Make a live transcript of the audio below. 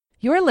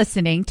You're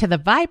listening to the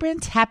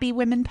Vibrant Happy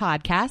Women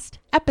podcast,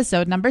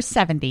 episode number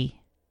 70.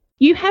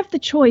 You have the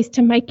choice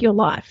to make your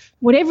life,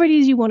 whatever it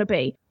is you want to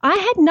be. I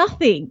had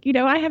nothing.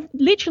 I have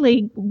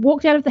literally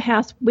walked out of the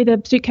house with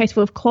a suitcase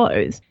full of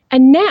clothes.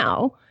 And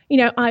now,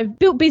 I've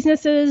built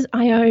businesses.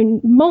 I own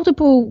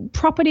multiple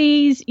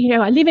properties.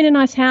 I live in a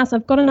nice house.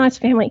 I've got a nice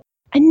family.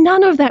 And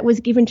none of that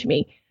was given to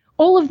me.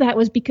 All of that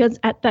was because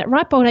at that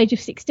ripe old age of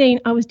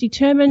 16, I was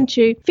determined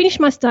to finish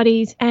my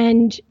studies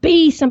and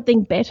be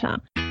something better.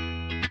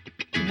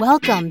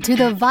 Welcome to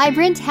the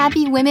Vibrant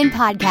Happy Women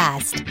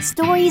podcast.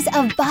 Stories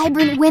of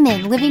vibrant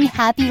women living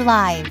happy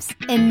lives.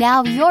 And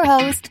now your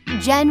host,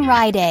 Jen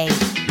Riday.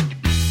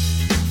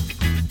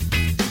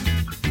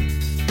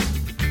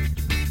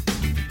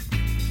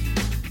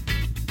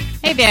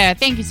 Hey there,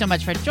 thank you so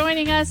much for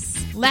joining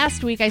us.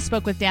 Last week I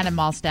spoke with Dana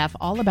Malstaff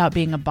all about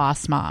being a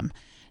boss mom.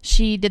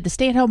 She did the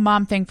stay-at-home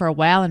mom thing for a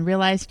while and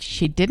realized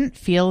she didn't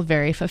feel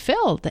very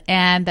fulfilled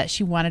and that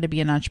she wanted to be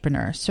an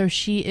entrepreneur. So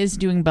she is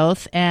doing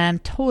both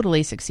and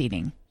totally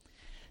succeeding.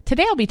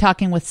 Today I'll be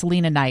talking with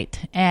Salena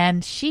Knight,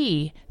 and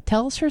she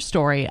tells her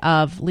story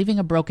of leaving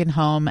a broken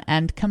home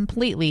and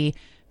completely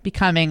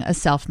becoming a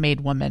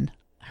self-made woman.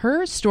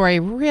 Her story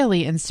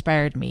really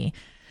inspired me.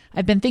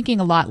 I've been thinking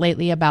a lot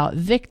lately about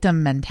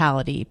victim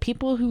mentality,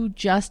 people who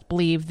just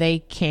believe they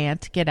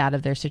can't get out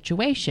of their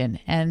situation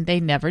and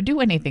they never do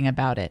anything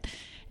about it.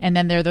 And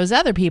then there are those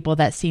other people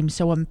that seem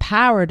so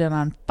empowered and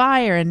on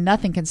fire and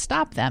nothing can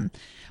stop them.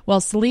 Well,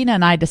 Salena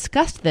and I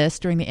discussed this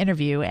during the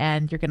interview,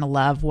 and you're going to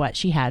love what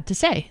she had to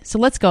say. So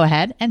let's go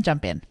ahead and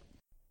jump in.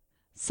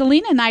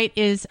 Salena Knight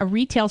is a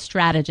retail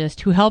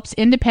strategist who helps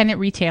independent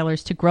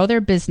retailers to grow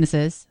their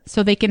businesses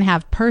so they can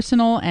have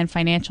personal and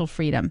financial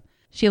freedom.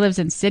 She lives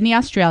in Sydney,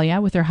 Australia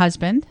with her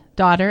husband,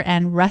 daughter,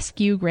 and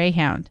rescue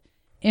greyhound.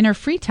 In her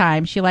free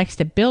time, she likes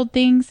to build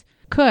things,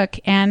 cook,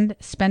 and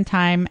spend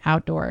time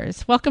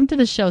outdoors. Welcome to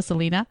the show,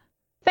 Salena.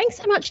 Thanks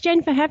so much,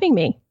 Jen, for having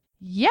me.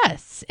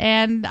 Yes,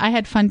 and I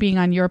had fun being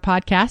on your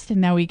podcast,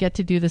 and now we get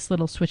to do this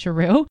little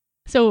switcheroo.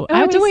 It's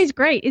always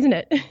great, isn't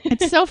it?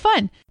 It's so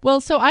fun. Well,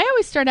 so I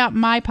always start out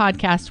my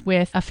podcast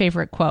with a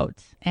favorite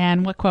quote.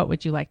 And what quote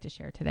would you like to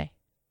share today?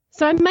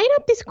 So I made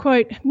up this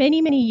quote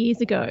many, many years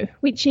ago,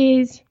 which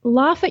is,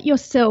 laugh at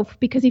yourself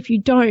because if you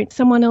don't,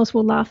 someone else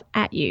will laugh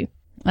at you.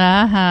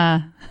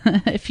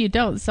 If you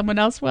don't, someone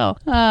else will.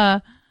 Yeah,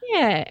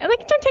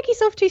 don't take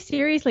yourself too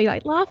seriously.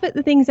 Laugh at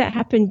the things that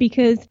happen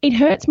because it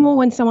hurts more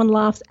when someone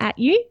laughs at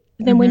you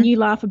than when you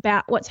laugh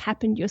about what's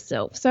happened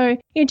yourself. So,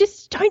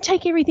 just don't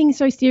take everything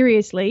so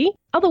seriously.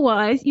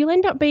 Otherwise, you'll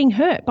end up being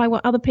hurt by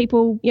what other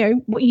people,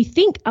 what you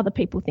think other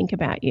people think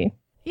about you.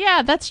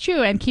 Yeah, that's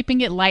true. And keeping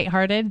it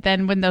lighthearted,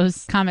 then when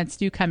those comments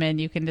do come in,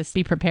 you can just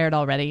be prepared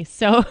already.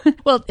 So,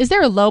 well, is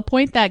there a low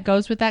point that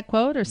goes with that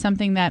quote or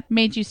something that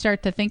made you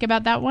start to think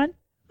about that one?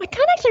 I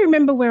can't actually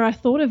remember where I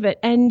thought of it.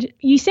 And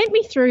you sent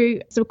me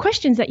through some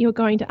questions that you were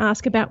going to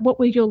ask about what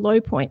was your low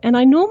point. And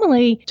I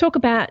normally talk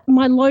about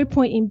my low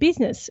point in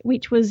business,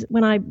 which was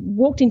when I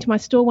walked into my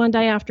store one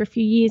day after a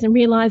few years and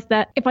realized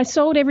that if I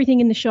sold everything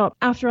in the shop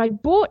after I'd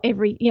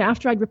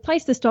after I'd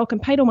replaced the stock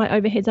and paid all my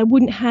overheads, I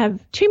wouldn't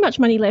have too much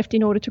money left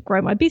in order to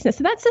grow my business.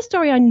 So that's the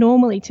story I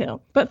normally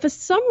tell. But for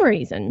some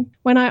reason,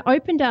 when I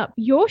opened up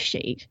your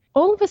sheet,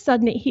 all of a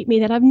sudden it hit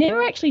me that I've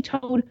never actually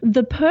told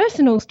the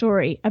personal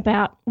story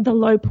about the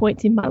low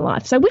points in my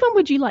life. So which one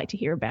would you like to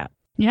hear about?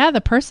 Yeah,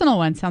 the personal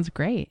one sounds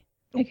great.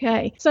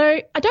 Okay. So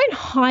I don't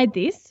hide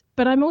this,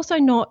 but I'm also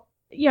not,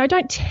 I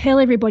don't tell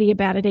everybody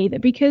about it either,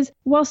 because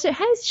whilst it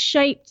has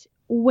shaped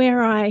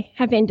where I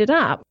have ended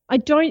up, I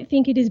don't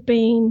think it has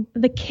been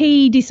the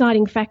key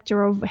deciding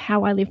factor of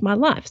how I live my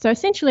life. So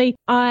essentially,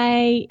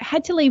 I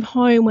had to leave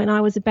home when I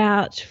was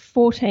about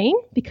 14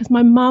 because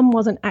my mum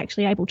wasn't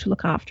actually able to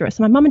look after us.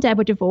 My mum and dad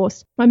were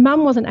divorced. My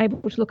mum wasn't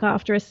able to look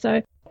after us.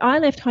 So I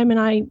left home and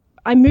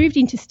I moved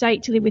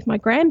interstate to live with my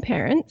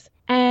grandparents.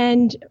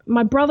 And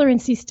my brother and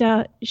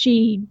sister,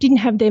 she didn't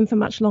have them for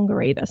much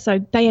longer either. So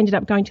they ended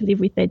up going to live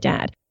with their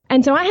dad.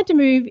 And so I had to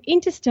move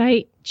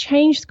interstate,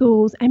 change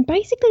schools, and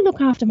basically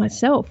look after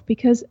myself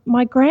because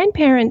my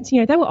grandparents,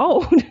 they were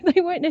old.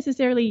 They weren't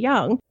necessarily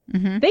young.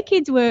 Mm-hmm.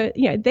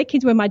 Their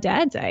kids were my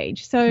dad's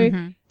age. So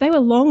they were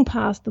long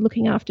past the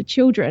looking after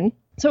children.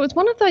 So it was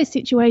one of those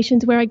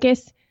situations where I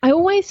guess I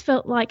always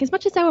felt like, as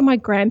much as they were my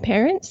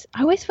grandparents,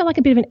 I always felt like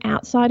a bit of an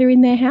outsider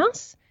in their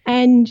house.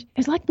 And it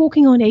was like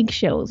walking on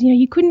eggshells.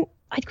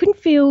 I couldn't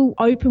feel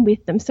open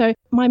with them. So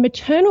my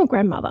maternal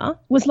grandmother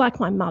was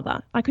like my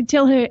mother. I could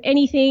tell her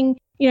anything.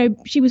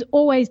 She was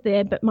always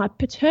there. But my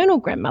paternal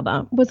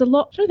grandmother was a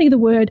lot, I'm trying to think of the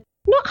word,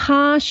 not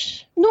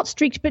harsh, not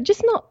strict, but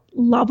just not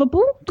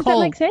lovable. Does that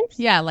make sense?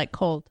 Yeah, like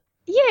cold.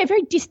 Yeah,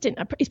 very distant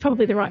is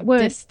probably the right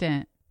word.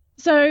 Distant.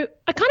 So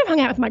I kind of hung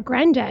out with my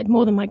granddad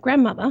more than my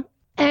grandmother.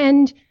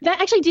 And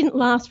that actually didn't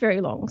last very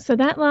long. So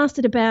that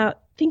lasted about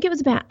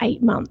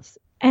 8 months.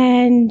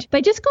 And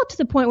they just got to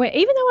the point where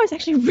even though I was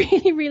actually a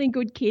really, really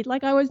good kid,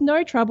 like I was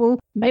no trouble,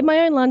 made my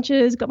own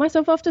lunches, got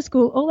myself off to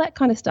school, all that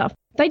kind of stuff,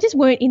 they just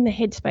weren't in the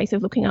headspace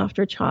of looking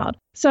after a child.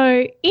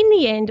 So in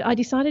the end, I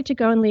decided to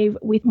go and live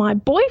with my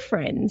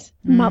boyfriend's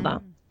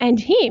mother. and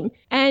him.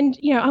 And,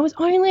 I was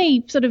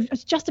only I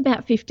was just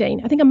about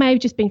 15. I think I may have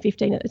just been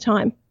 15 at the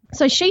time.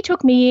 So she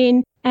took me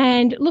in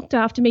and looked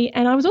after me.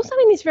 And I was also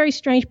in this very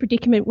strange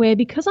predicament where,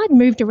 because I'd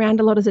moved around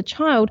a lot as a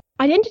child,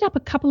 I'd ended up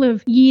a couple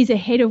of years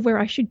ahead of where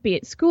I should be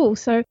at school.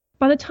 So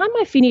by the time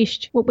I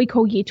finished what we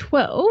call year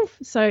 12,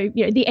 so,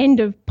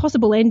 the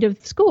possible end of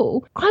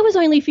school, I was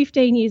only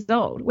 15 years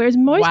old, whereas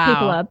most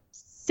people are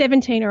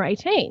 17 or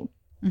 18.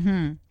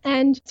 Mm-hmm.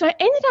 And so I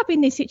ended up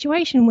in this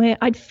situation where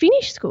I'd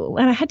finished school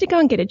and I had to go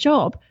and get a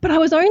job, but I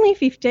was only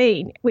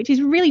 15, which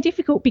is really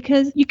difficult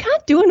because you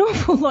can't do an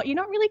awful lot. You're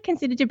not really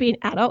considered to be an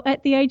adult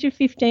at the age of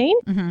 15.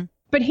 Mm-hmm.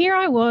 But here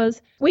I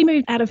was, we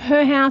moved out of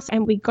her house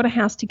and we got a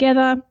house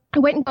together. I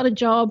went and got a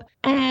job.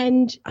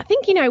 And I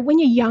think, when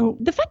you're young,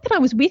 the fact that I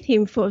was with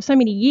him for so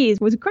many years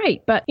was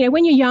great. But,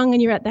 when you're young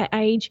and you're at that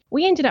age,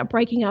 we ended up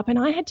breaking up and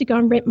I had to go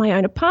and rent my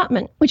own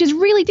apartment, which is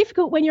really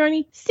difficult when you're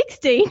only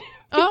 16.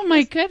 Oh,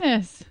 my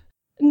goodness.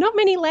 Not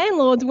many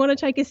landlords want to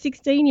take a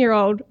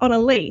 16-year-old on a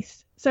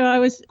lease. So I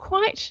was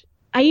quite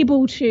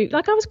able to,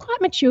 I was quite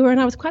mature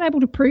and I was quite able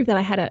to prove that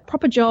I had a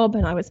proper job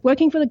and I was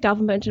working for the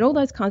government and all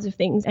those kinds of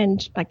things.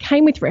 And I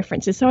came with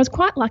references. So I was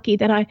quite lucky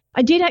that I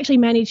did actually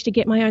manage to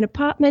get my own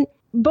apartment.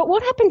 But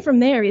what happened from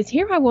there is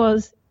here I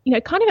was,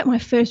 kind of at my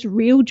first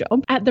real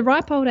job at the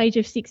ripe old age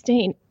of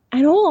 16.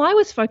 And all I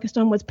was focused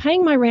on was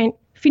paying my rent,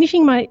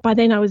 by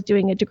then I was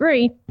doing a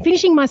degree,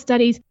 finishing my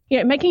studies,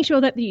 making sure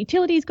that the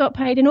utilities got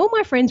paid, and all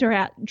my friends were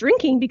out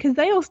drinking because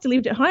they all still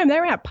lived at home. They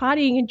were out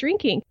partying and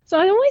drinking. So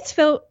I always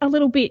felt a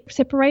little bit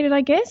separated, I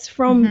guess,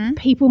 from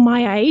people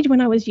my age when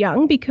I was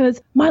young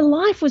because my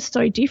life was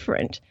so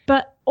different.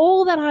 But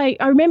all that I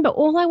remember,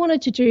 all I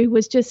wanted to do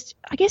was just,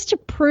 I guess, to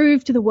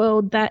prove to the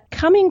world that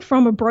coming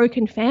from a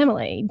broken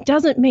family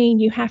doesn't mean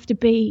you have to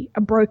be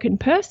a broken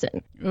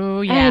person.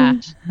 Oh, yeah.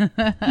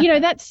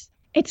 And,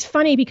 it's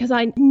funny because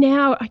I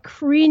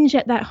cringe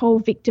at that whole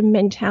victim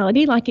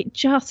mentality.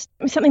 It's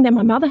something that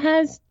my mother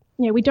has.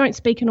 We don't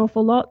speak an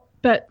awful lot,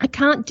 but I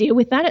can't deal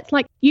with that. It's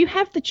like you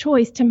have the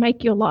choice to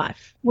make your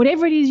life,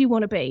 whatever it is you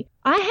want to be.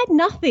 I had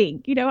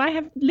nothing. I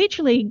have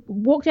literally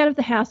walked out of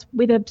the house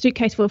with a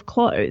suitcase full of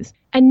clothes.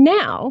 And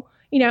now,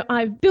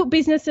 I've built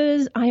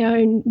businesses. I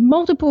own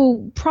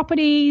multiple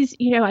properties.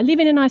 I live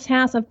in a nice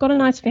house. I've got a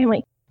nice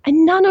family.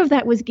 And none of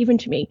that was given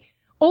to me.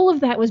 All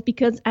of that was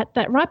because at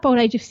that ripe old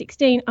age of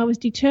 16, I was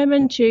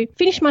determined to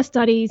finish my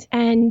studies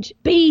and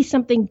be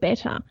something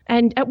better.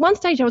 And at one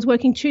stage, I was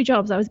working 2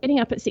 jobs. I was getting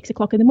up at 6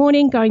 o'clock in the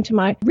morning, going to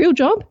my real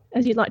job,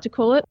 as you'd like to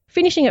call it,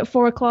 finishing at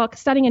 4 o'clock,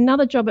 starting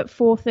another job at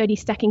 4:30,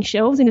 stacking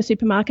shelves in a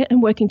supermarket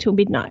and working till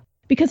midnight.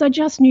 Because I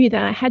just knew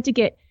that I had to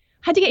get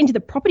into the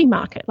property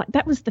market.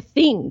 That was the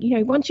thing.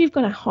 Once you've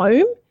got a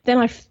home, then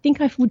I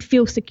think I would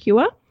feel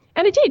secure.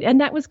 And it did. And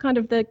that was kind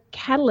of the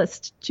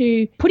catalyst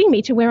to putting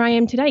me to where I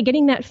am today.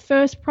 Getting that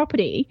first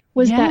property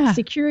was that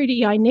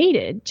security I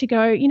needed to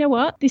go, you know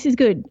what, this is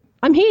good.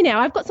 I'm here now.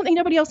 I've got something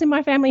nobody else in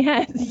my family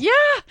has. Yeah.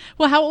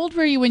 Well, how old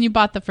were you when you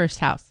bought the first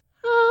house?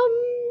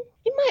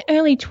 In my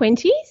early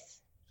 20s.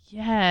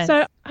 Yes.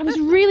 So I was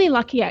really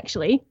lucky,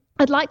 actually.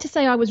 I'd like to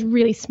say I was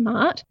really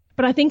smart,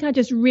 but I think I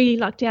just really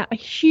lucked out. A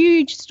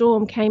huge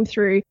storm came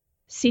through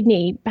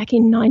Sydney back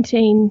in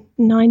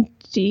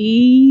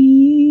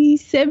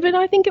 1997,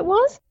 I think it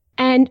was.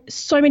 And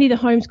so many of the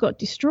homes got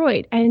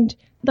destroyed. And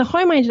the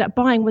home I ended up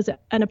buying was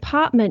an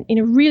apartment in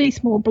a really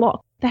small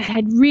block that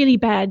had really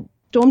bad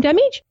storm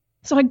damage.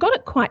 So I got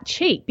it quite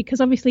cheap because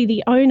obviously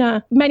the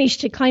owner managed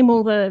to claim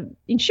all the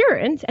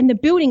insurance and the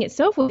building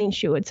itself was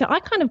insured. So I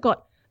kind of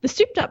got the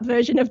souped up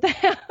version of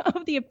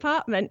the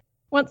apartment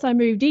once I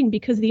moved in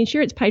because the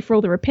insurance paid for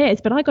all the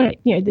repairs, but I got it,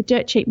 the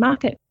dirt cheap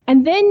market.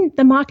 And then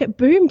the market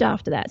boomed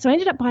after that. So I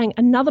ended up buying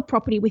another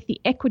property with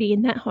the equity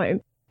in that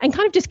home and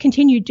kind of just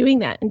continued doing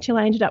that until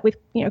I ended up with,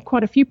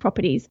 quite a few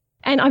properties.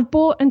 And I've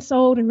bought and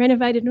sold and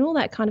renovated and all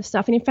that kind of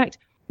stuff. And in fact,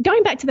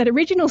 going back to that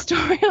original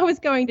story I was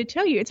going to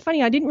tell you, it's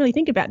funny, I didn't really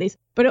think about this,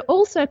 but it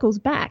all circles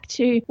back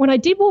to when I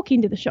did walk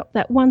into the shop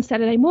that one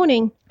Saturday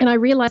morning and I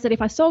realized that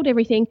if I sold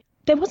everything,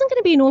 there wasn't going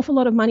to be an awful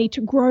lot of money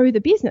to grow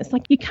the business.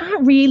 You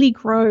can't really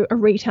grow a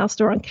retail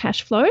store on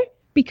cash flow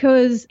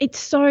because it's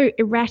so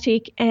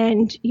erratic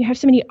and you have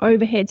so many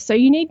overheads. So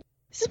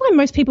this is why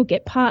most people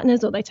get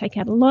partners or they take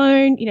out a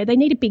loan. They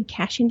need a big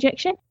cash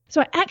injection. So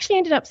I actually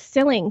ended up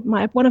selling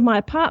one of my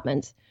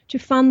apartments to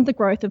fund the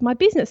growth of my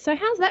business. So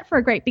how's that for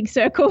a great big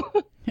circle?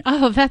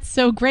 Oh, that's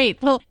so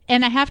great. Well,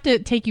 and I have to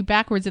take you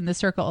backwards in the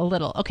circle a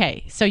little.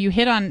 Okay, so you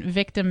hit on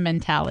victim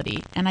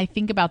mentality, and I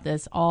think about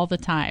this all the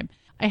time.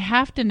 I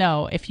have to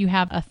know if you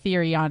have a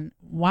theory on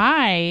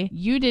why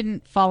you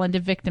didn't fall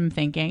into victim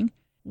thinking.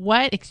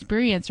 What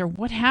experience or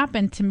what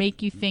happened to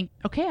make you think,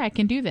 okay, I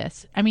can do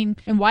this? I mean,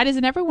 and why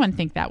doesn't everyone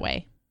think that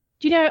way?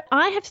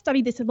 I have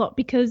studied this a lot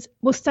because,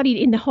 studied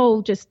in the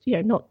whole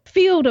not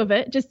field of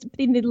it, just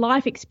in the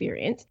life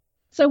experience.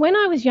 So when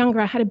I was younger,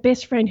 I had a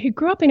best friend who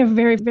grew up in a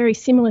very, very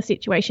similar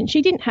situation.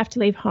 She didn't have to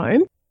leave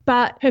home,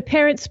 but her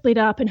parents split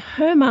up and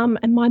her mum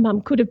and my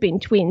mum could have been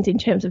twins in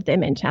terms of their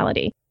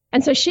mentality.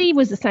 And so she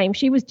was the same.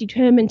 She was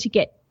determined to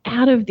get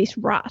out of this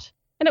rut.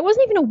 And it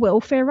wasn't even a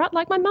welfare rut.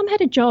 My mum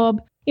had a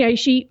job. You know,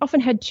 she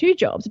often had 2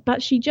 jobs,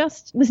 but she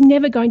just was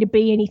never going to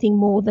be anything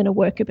more than a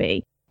worker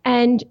bee.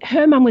 And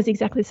her mum was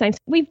exactly the same.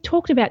 We've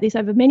talked about this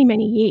over many,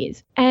 many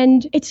years.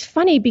 And it's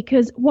funny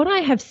because what I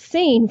have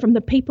seen from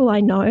the people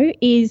I know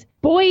is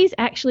boys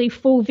actually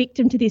fall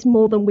victim to this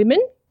more than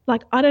women.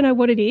 Like, I don't know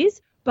what it is,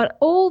 but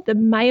all the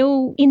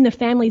male in the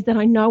families that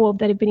I know of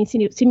that have been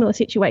in similar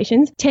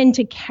situations tend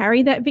to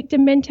carry that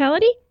victim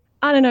mentality.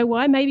 I don't know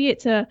why. Maybe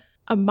it's a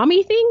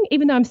mummy thing,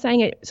 even though I'm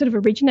saying it sort of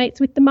originates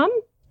with the mum.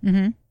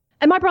 Mm-hmm.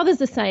 And my brother's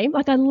the same.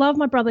 Like, I love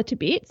my brother to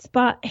bits,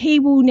 but he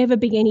will never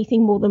be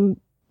anything more than...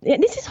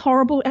 This is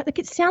horrible. Like,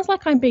 it sounds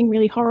like I'm being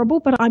really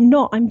horrible, but I'm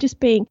not. I'm just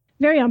being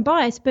very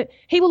unbiased. But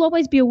he will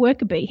always be a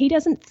worker bee. He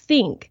doesn't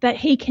think that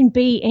he can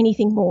be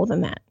anything more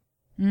than that.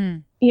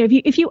 Mm. You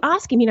know, if you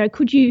ask him, you know,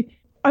 could you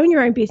own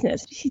your own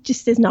business? He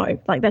just says no.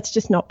 Like, that's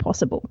just not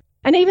possible.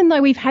 And even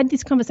though we've had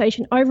this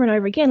conversation over and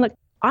over again, like,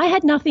 I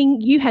had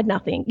nothing, you had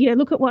nothing. You know,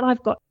 look at what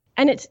I've got.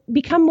 And it's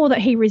become more that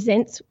he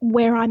resents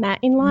where I'm at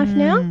in life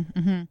now,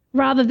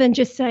 rather than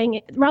just saying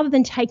it, rather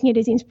than taking it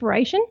as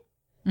inspiration.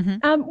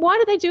 Mm-hmm. Why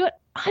do they do it?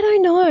 I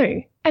don't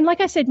know. And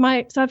like I said,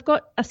 so I've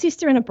got a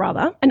sister and a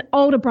brother, an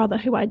older brother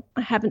who I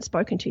haven't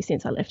spoken to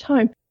since I left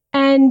home.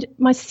 And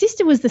my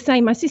sister was the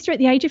same. My sister at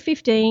the age of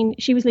 15,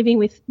 she was living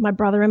with my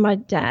brother and my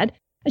dad.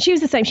 And she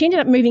was the same. She ended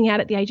up moving out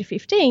at the age of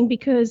 15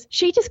 because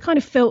she just kind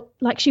of felt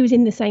like she was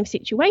in the same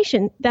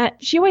situation, that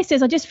she always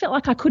says, I just felt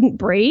like I couldn't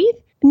breathe,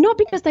 not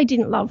because they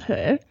didn't love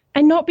her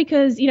and not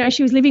because, you know,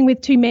 she was living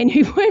with 2 men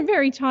who weren't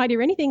very tidy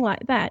or anything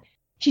like that.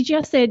 She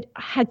just said,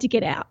 I had to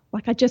get out.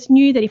 Like, I just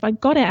knew that if I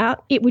got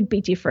out, it would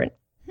be different.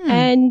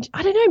 And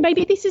I don't know,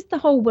 maybe this is the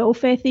whole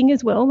welfare thing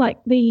as well, like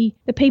the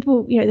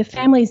people, you know, the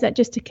families that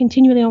just are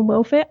continually on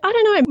welfare. I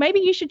don't know, maybe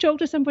you should talk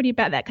to somebody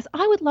about that because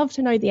I would love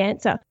to know the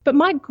answer. But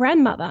my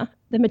grandmother,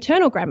 the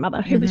maternal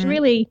grandmother, who was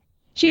really,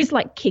 she was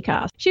like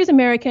kick-ass. She was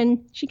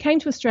American. She came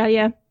to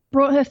Australia,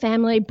 brought her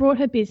family, brought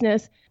her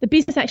business. The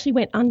business actually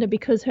went under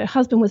because her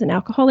husband was an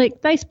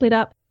alcoholic. They split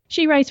up.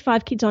 She raised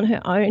 5 kids on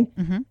her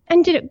own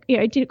and did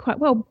it quite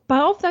well.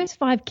 But of those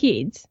 5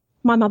 kids,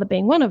 my mother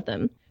being one of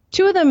them,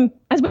 2 of them,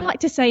 as we like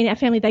to say in our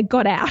family, they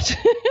got out.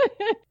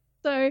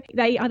 So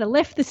they either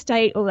left the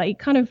state or they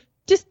kind of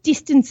just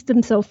distanced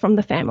themselves from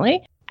the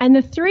family. And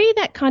the 3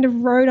 that kind of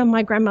rode on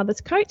my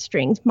grandmother's coat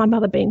strings, my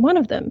mother being one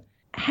of them,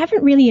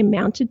 haven't really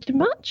amounted to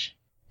much.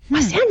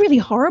 I sound really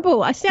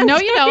horrible. No,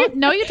 you don't.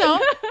 No, you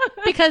don't.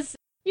 Because...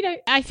 You know,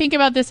 I think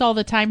about this all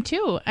the time,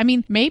 too. I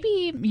mean,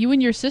 maybe you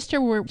and your sister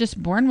were just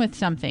born with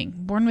something,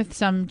 born with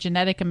some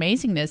genetic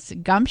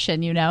amazingness,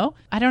 gumption, you know?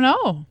 I don't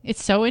know.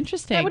 It's so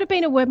interesting. That would have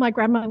been a word my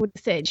grandmother would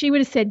have said. She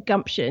would have said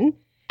gumption.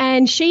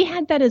 And she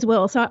had that as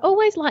well. So I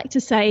always like to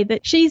say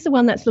that she's the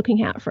one that's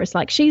looking out for us.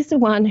 Like, she's the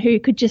one who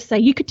could just say,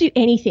 you could do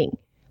anything.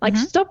 Like,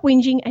 stop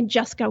whinging and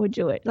just go and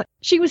do it. Like,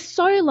 she was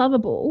so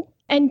lovable.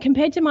 And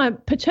compared to my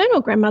paternal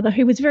grandmother,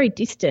 who was very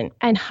distant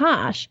and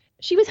harsh,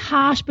 she was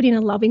harsh, but in a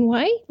loving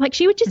way. Like,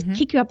 she would just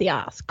kick you up the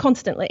ass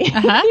constantly.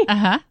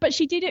 But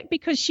she did it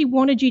because she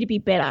wanted you to be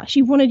better.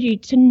 She wanted you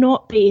to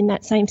not be in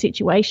that same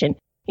situation.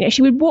 You know,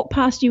 she would walk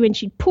past you and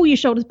she'd pull your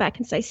shoulders back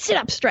and say, sit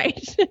up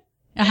straight.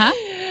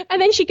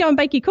 And then she'd go and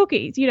bake you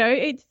cookies. You know,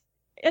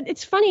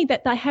 it's funny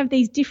that they have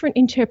these different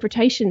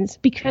interpretations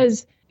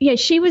because, yeah,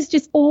 she was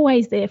just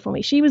always there for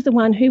me. She was the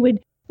one who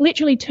would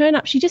literally turn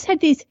up. She just had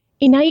this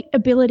innate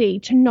ability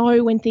to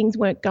know when things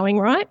weren't going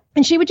right.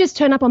 And she would just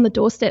turn up on the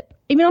doorstep,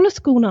 even on a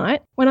school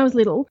night when I was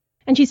little,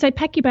 and she'd say,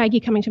 pack your bag,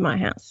 you're coming to my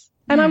house.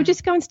 And I would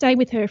just go and stay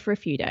with her for a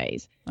few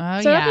days.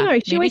 Oh, so yeah. I don't know,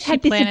 she always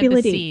had this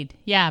ability. The seed.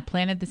 Yeah,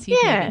 planted the seed.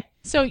 Yeah. Maybe.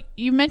 So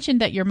you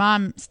mentioned that your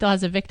mom still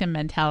has a victim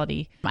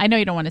mentality. I know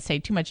you don't want to say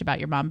too much about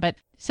your mom, but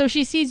so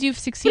she sees you've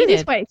succeeded. Put it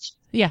this way.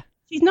 Yeah.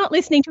 She's not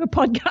listening to a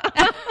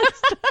podcast.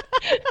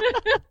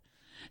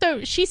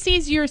 So she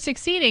sees you're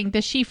succeeding.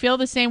 Does she feel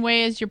the same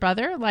way as your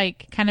brother,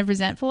 like kind of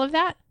resentful of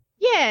that?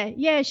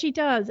 Yeah, she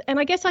does.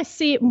 And I guess I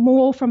see it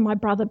more from my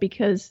brother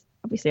because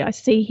obviously I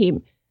see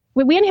him.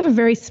 We only have a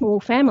very small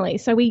family.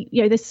 So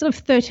there's sort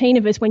of 13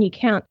 of us when you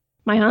count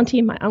my auntie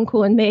and my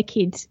uncle and their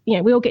kids. You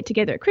know, we all get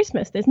together at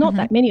Christmas. There's not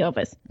that many of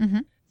us.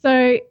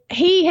 So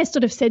he has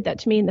sort of said that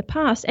to me in the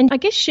past. And I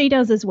guess she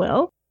does as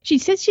well. She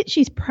says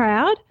she's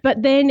proud,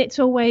 but then it's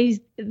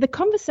always the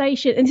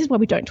conversation, and this is why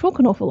we don't talk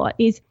an awful lot,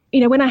 is, you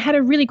know, when I had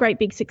a really great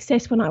big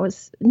success when I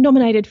was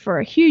nominated for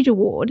a huge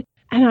award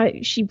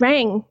and she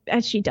rang,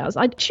 as she does.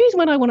 I choose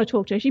when I want to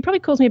talk to her. She probably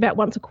calls me about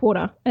once a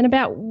quarter and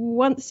about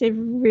once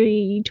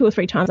every 2 or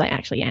 3 times I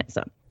actually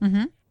answer.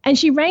 And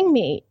she rang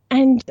me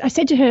and I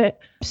said to her,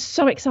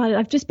 so excited,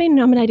 I've just been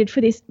nominated for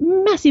this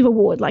massive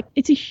award. Like,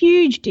 it's a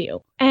huge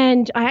deal.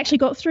 And I actually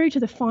got through to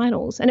the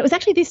finals. And it was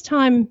actually this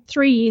time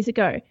 3 years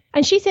ago.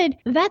 And she said,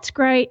 that's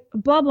great,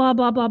 blah, blah,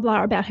 blah, blah,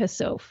 blah about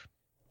herself.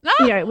 Oh,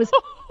 you know, it was.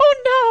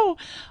 Oh,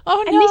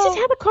 no. And this is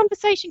how the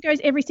conversation goes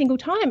every single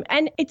time.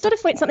 And it sort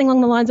of went something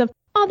along the lines of,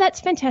 oh, that's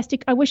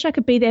fantastic. I wish I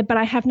could be there, but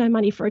I have no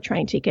money for a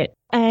train ticket.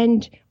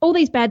 And all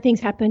these bad things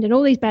happened and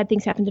all these bad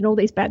things happened and all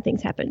these bad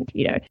things happened,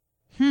 you know.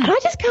 And I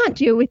just can't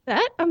deal with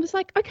that. I'm just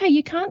like, okay,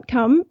 you can't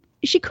come.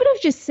 She could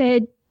have just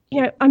said,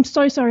 you know, I'm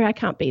so sorry I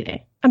can't be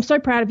there. I'm so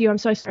proud of you. I'm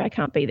so sorry I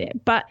can't be there.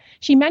 But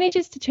she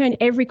manages to turn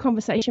every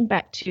conversation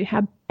back to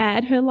how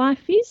bad her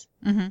life is.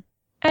 Mm-hmm.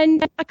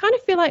 And I kind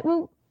of feel like,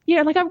 well,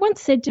 like I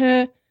once said to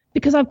her,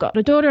 because I've got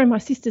a daughter and my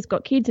sister's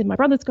got kids and my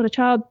brother's got a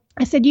child,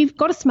 I said, you've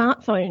got a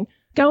smartphone.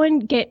 Go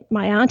and get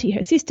my auntie,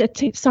 her sister,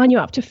 to sign you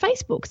up to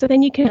Facebook so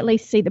then you can at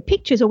least see the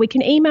pictures, or we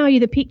can email you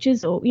the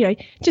pictures, or,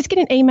 just get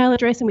an email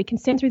address and we can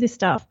send through this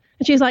stuff.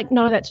 And she was like,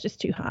 no, that's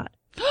just too hard.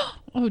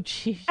 Oh,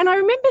 geez. And I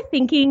remember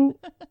thinking,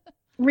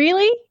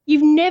 really?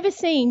 You've never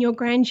seen your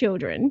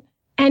grandchildren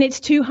and it's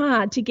too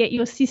hard to get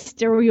your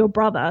sister or your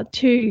brother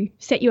to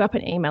set you up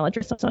an email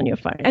address that's on your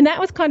phone. And that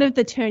was kind of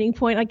the turning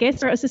point, I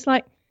guess, where I was just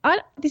like,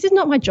 this is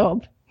not my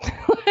job.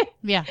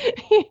 Yeah.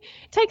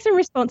 Take some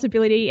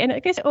responsibility, and I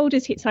guess it all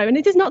just hits home. And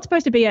it is not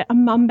supposed to be a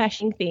mum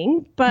bashing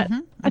thing, but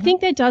I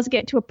think there does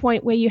get to a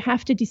point where you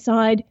have to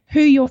decide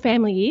who your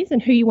family is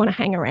and who you want to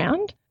hang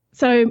around.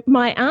 So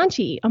my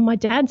auntie on my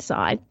dad's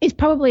side is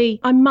probably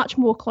I'm much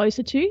more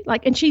closer to,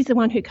 and she's the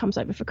one who comes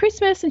over for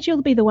Christmas, and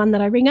she'll be the one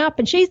that I ring up,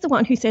 and she's the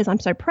one who says, I'm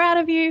so proud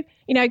of you.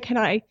 Can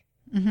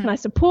I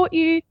support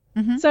you?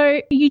 Mm-hmm.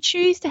 So you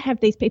choose to have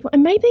these people,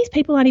 and maybe these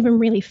people aren't even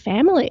really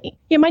family.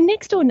 My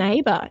next door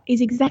neighbour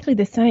is exactly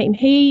the same.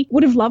 He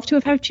would have loved to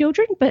have had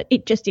children, but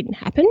it just didn't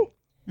happen.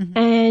 Mm-hmm.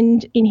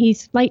 And in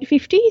his late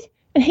 50s,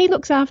 and he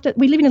looks after,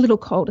 we live in a little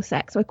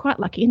cul-de-sac, so we're quite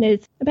lucky, and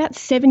there's about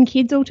 7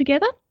 kids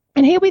altogether.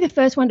 And he'll be the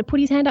first one to put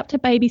his hand up to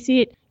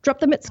babysit, drop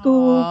them at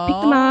school,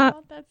 pick them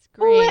up, that's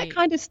great. all that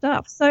kind of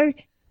stuff. So,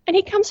 and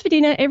he comes for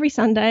dinner every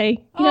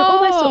Sunday,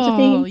 all those sorts of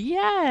things. Oh,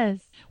 yes.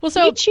 Well,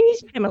 so you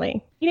choose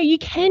family. You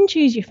can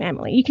choose your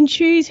family. You can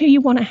choose who you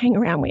want to hang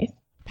around with.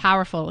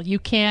 Powerful. You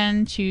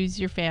can choose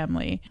your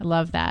family. I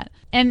love that.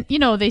 And,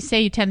 they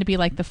say you tend to be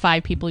like the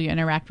 5 people you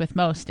interact with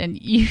most.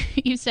 And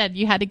you said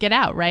you had to get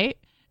out, right?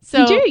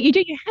 So You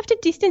do. You have to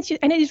distance,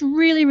 and it is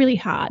really, really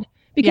hard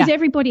because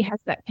everybody has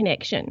that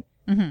connection.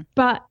 Mm-hmm.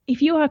 But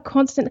if you are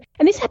constant,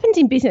 and this happens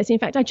in business. In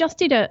fact, I just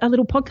did a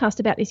little podcast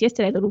about this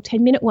yesterday, a little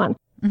 10-minute one,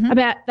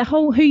 about the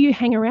whole who you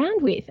hang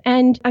around with.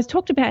 And I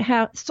talked about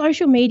how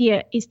social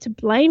media is to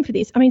blame for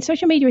this. I mean,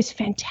 social media is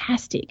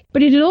fantastic,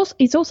 but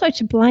it's also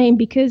to blame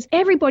because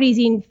everybody's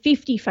in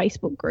 50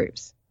 Facebook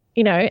groups,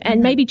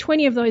 and maybe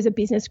 20 of those are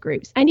business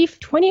groups. And if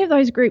 20 of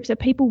those groups are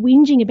people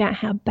whinging about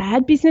how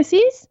bad business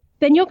is,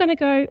 then you're going to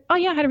go, oh,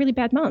 yeah, I had a really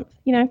bad month.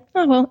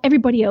 Oh, well,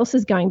 everybody else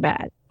is going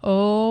bad.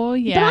 Oh,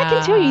 yeah. But I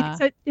can tell you,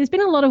 so there's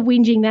been a lot of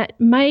whinging that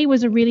May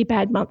was a really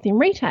bad month in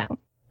retail.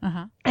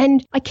 Uh-huh.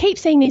 And I keep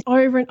seeing this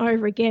over and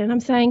over again. And I'm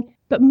saying,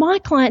 but my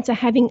clients are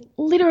having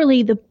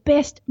literally the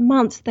best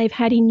months they've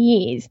had in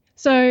years.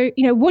 So,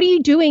 what are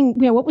you doing?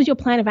 What was your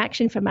plan of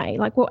action for May?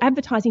 What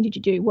advertising did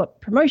you do? What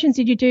promotions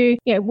did you do?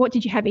 What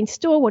did you have in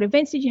store? What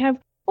events did you have?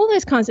 All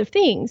those kinds of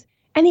things.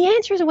 And the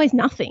answer is always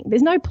nothing.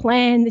 There's no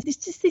plan. There's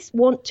just this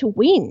want to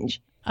whinge.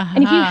 Uh-huh.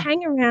 And if you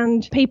hang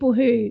around people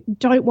who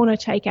don't want to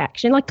take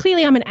action,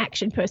 clearly I'm an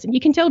action person. You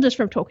can tell just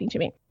from talking to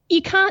me.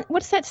 You can't,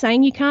 what's that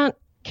saying? You can't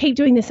keep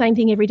doing the same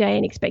thing every day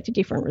and expect a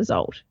different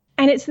result.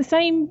 And it's the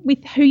same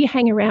with who you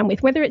hang around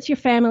with, whether it's your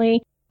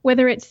family,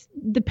 whether it's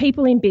the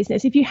people in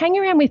business. If you hang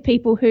around with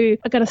people who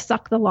are going to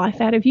suck the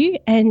life out of you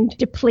and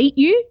deplete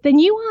you, then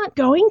you aren't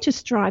going to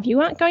strive. You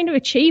aren't going to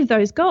achieve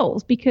those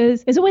goals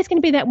because there's always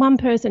going to be that one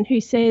person who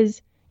says,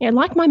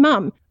 like my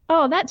mum,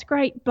 oh, that's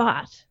great,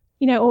 but,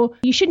 or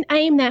you shouldn't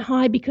aim that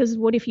high because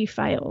what if you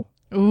fail?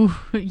 Ooh,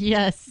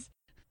 yes.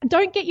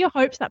 Don't get your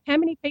hopes up. How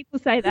many people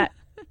say that?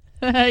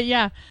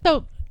 Yeah.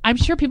 So I'm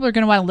sure people are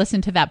going to want to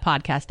listen to that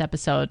podcast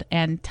episode,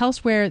 and tell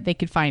us where they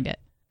could find it.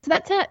 So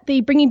that's at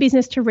the Bringing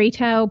Business to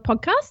Retail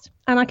podcast,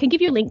 and I can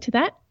give you a link to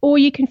that, or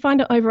you can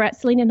find it over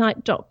at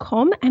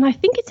salenaknight.com, and I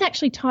think it's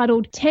actually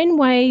titled 10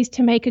 Ways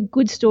to Make a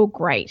Good Store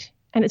Great,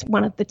 and it's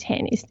one of the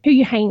 10 is who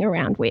you're hanging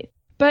around with.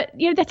 But,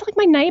 that's like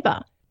my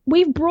neighbour.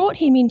 We've brought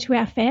him into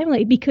our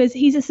family because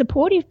he's a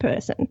supportive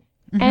person.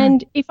 Mm-hmm.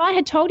 And if I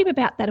had told him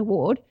about that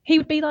award, he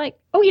would be like,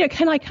 oh,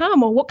 can I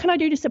come? Or what can I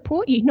do to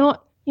support you?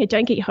 Not,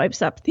 don't get your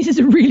hopes up. This is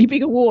a really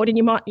big award and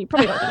you're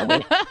probably not going to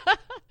win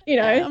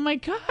it. Oh, my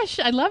gosh.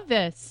 I love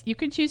this. You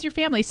can choose your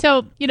family.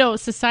 So,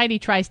 society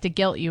tries to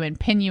guilt you and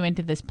pin you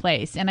into this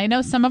place. And I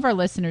know some of our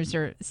listeners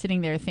are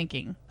sitting there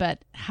thinking,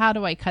 but how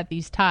do I cut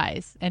these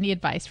ties? Any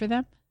advice for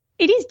them?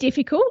 It is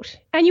difficult,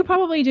 and you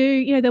probably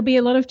do, there'll be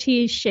a lot of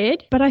tears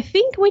shed. But I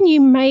think when you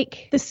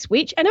make the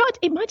switch, and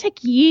it might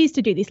take years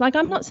to do this.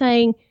 I'm not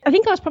saying, I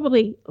think I was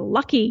probably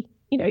lucky,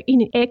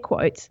 in air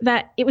quotes,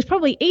 that it was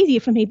probably easier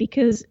for me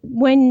because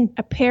when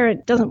a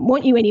parent doesn't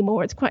want you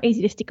anymore, it's quite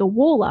easy to stick a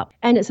wall up,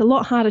 and it's a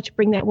lot harder to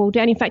bring that wall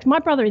down. In fact, my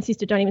brother and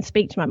sister don't even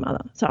speak to my mother.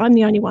 So I'm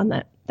the only one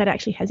that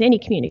actually has any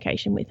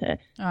communication with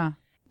her.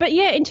 But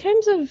yeah, in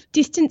terms of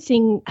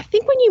distancing, I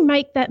think when you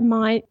make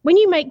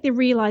the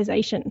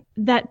realization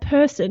that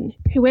person,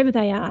 whoever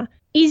they are,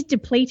 is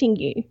depleting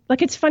you.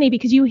 It's funny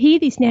because you hear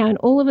this now and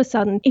all of a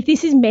sudden, if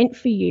this is meant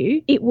for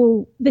you,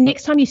 the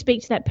next time you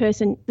speak to that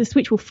person, the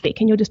switch will flick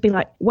and you'll just be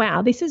like,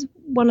 wow, this is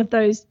one of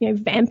those,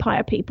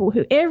 vampire people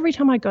who every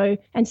time I go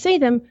and see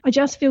them, I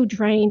just feel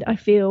drained. I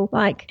feel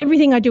like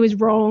everything I do is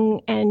wrong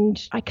and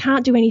I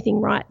can't do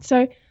anything right.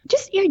 So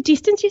just,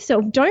 distance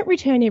yourself. Don't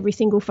return every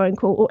single phone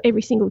call or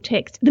every single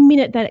text the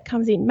minute that it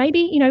comes in.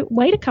 Maybe,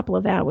 wait a couple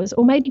of hours,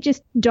 or maybe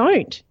just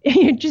don't.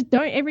 Just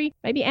don't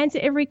maybe answer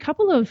every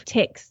couple of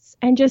texts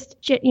and just,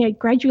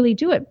 gradually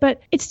do it.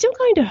 But it's still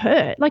going to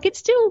hurt. Like, it's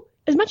still,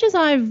 as much as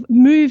I've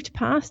moved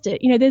past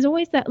it, there's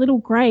always that little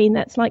grain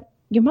that's like,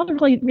 your mother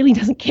really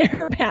doesn't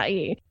care about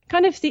you.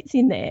 Kind of sits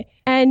in there.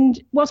 And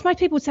whilst most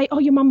people would say, oh,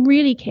 your mum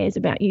really cares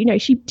about you,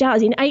 she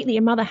does. Innately,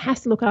 a mother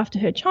has to look after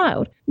her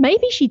child.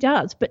 Maybe she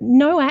does, but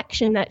no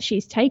action that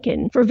she's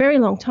taken for a very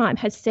long time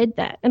has said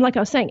that. And like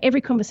I was saying,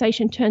 every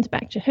conversation turns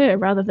back to her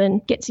rather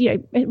than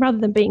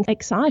being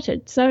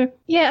excited. So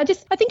yeah,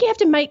 I think you have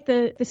to make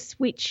the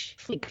switch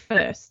flick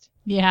first.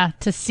 Yeah,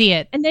 to see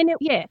it. And then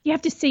you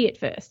have to see it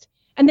first.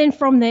 And then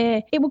from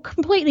there, it will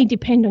completely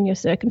depend on your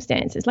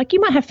circumstances. Like, you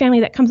might have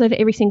family that comes over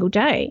every single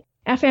day.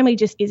 Our family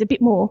just is a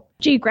bit more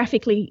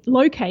geographically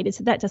located,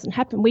 so that doesn't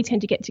happen. We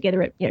tend to get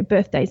together at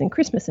birthdays and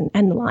Christmas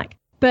and the like.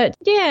 But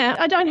yeah,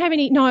 I don't have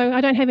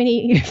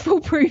any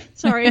foolproof.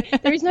 Sorry,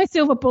 there is no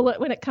silver bullet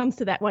when it comes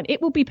to that one.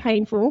 It will be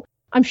painful.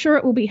 I'm sure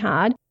it will be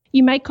hard.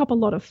 You may cop a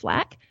lot of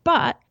flack,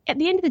 but at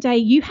the end of the day,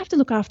 you have to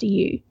look after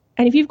you.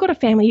 And if you've got a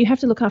family, you have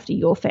to look after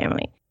your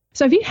family.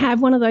 So if you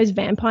have one of those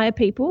vampire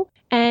people,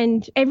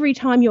 and every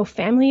time your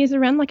family is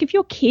around, like if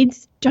your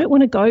kids don't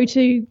want to go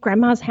to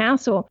grandma's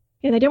house, or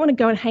they don't want to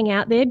go and hang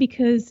out there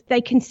because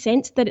they can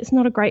sense that it's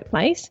not a great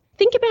place,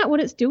 think about what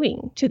it's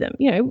doing to them.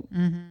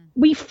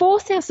 We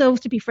force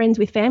ourselves to be friends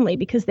with family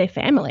because they're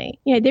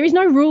family. There is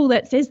no rule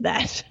that says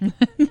that.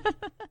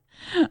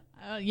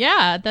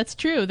 Yeah, that's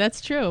true.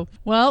 That's true.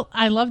 Well,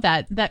 I love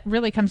that. That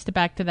really comes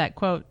back to that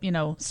quote,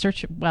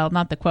 search, well,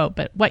 not the quote,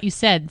 but what you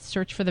said,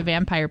 search for the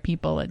vampire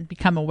people and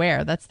become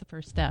aware. That's the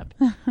first step.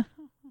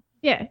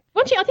 Yeah.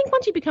 Once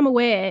you become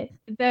aware,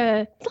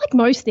 it's like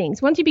most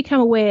things. Once you become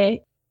aware,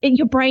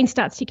 your brain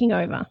starts ticking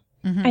over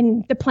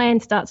and the plan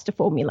starts to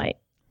formulate.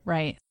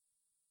 Right.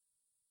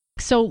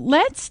 So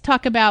let's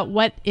talk about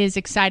what is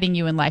exciting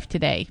you in life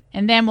today,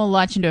 and then we'll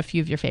launch into a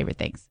few of your favorite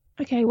things.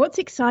 Okay, what's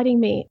exciting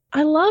me?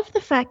 I love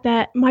the fact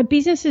that my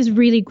business is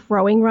really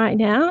growing right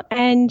now.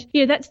 And,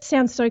 that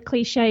sounds so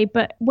cliche,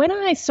 but when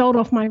I sold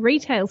off my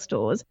retail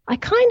stores, I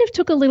kind of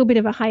took a little bit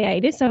of a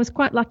hiatus. I was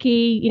quite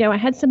lucky. I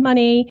had some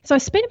money. So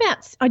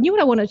I knew what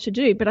I wanted to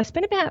do, but I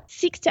spent about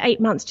 6 to 8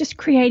 months just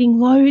creating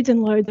loads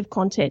and loads of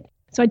content.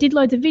 So I did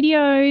loads of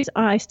videos.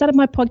 I started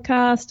my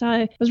podcast.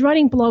 I was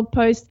writing blog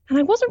posts, and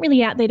I wasn't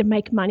really out there to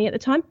make money at the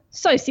time.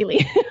 So silly.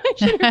 I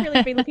should have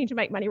really been looking to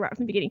make money right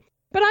from the beginning.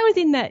 But I was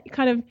in that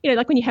kind of,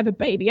 like when you have a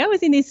baby, I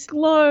was in this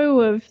glow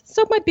of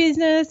sold my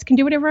business, can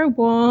do whatever I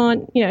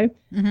want,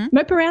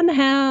 mope around the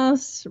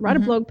house, write a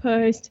blog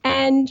post.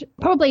 And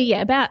probably,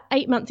 about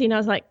 8 months in, I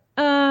was like,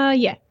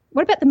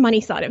 what about the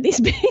money side of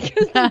this?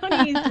 Because the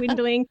money is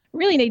dwindling.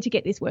 Really need to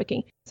get this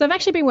working. So I've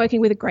actually been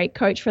working with a great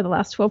coach for the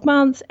last 12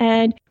 months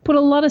and put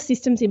a lot of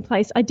systems in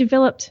place. I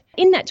developed,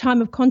 in that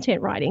time of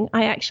content writing,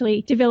 I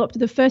actually developed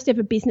the first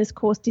ever business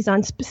course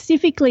designed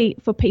specifically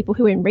for people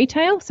who are in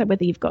retail. So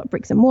whether you've got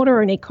bricks and mortar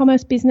or an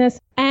e-commerce business.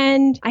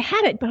 And I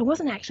had it, but I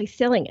wasn't actually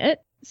selling it.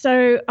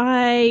 So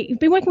I've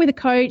been working with a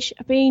coach.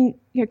 I've been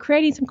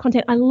creating some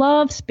content. I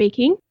love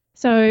speaking.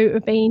 So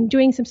I've been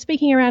doing some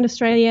speaking around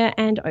Australia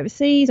and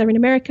overseas. I'm in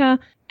America.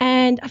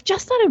 And I've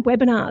just started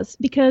webinars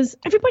because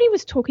everybody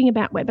was talking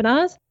about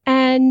webinars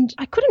and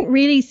I couldn't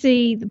really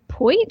see the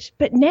point.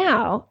 But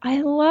now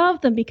I love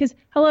them because,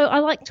 I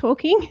like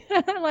talking.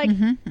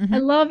 I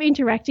love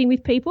interacting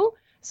with people.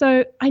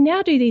 So I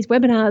now do these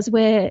webinars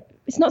where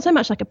it's not so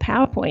much like a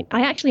PowerPoint.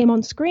 I actually am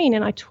on screen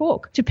and I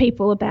talk to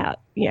people about,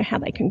 how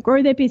they can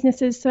grow their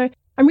businesses. So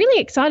I'm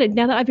really excited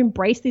now that I've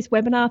embraced this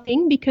webinar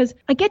thing because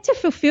I get to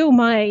fulfill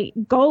my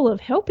goal of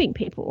helping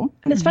people.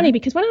 And it's funny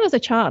because when I was a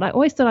child, I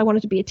always thought I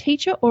wanted to be a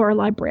teacher or a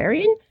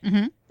librarian.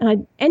 And I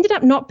ended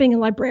up not being a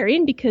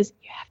librarian because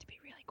you have to be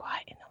really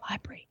quiet in the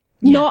library.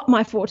 Yeah. Not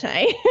my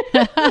forte.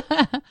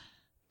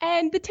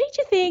 And the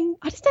teacher thing,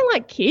 I just don't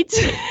like kids.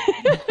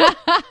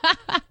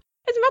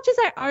 As much as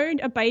I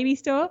owned a baby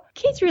store,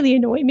 kids really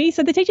annoy me.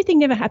 So the teacher thing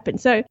never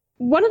happened. So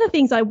one of the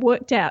things I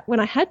worked out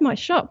when I had my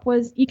shop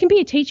was you can be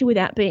a teacher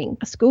without being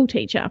a school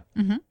teacher.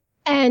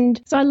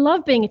 And so I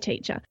love being a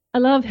teacher. I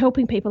love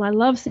helping people. I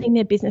love seeing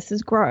their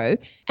businesses grow.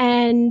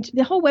 And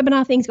the whole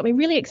webinar thing's got me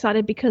really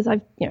excited because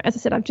I've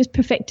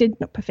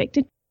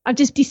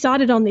just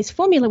decided on this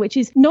formula, which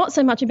is not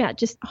so much about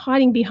just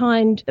hiding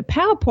behind the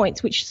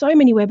PowerPoints, which so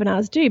many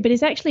webinars do, but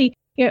is actually,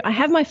 I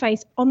have my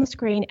face on the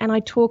screen and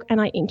I talk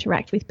and I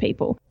interact with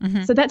people.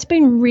 So that's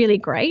been really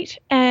great.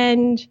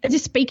 And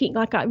just speaking,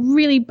 I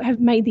really have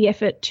made the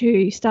effort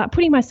to start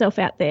putting myself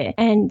out there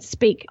and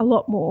speak a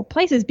lot more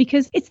places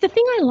because it's the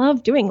thing I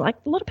love doing. A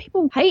lot of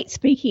people hate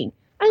speaking.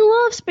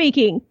 I love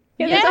speaking.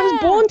 I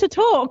was born to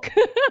talk.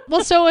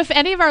 Well, so if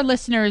any of our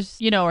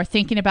listeners, are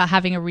thinking about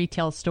having a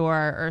retail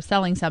store or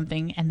selling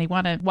something and they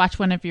want to watch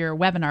one of your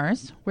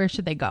webinars, where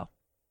should they go?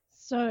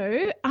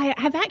 So I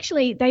have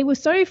they were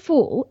so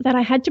full that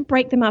I had to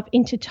break them up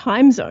into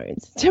time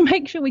zones to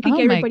make sure we could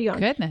get everybody on. Oh,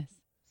 my goodness.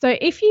 So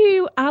if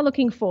you are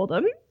looking for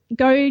them,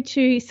 go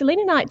to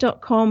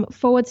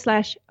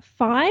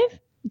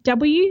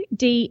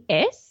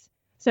salenaknight.com/5WDS.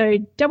 So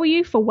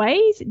W for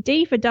ways,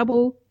 D for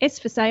double, S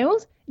for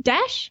sales,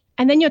 dash,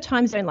 and then your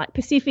time zone like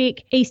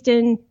Pacific,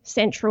 Eastern,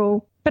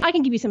 Central. But I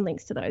can give you some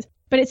links to those.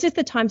 But it's just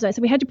the time zone.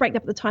 So we had to break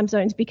up the time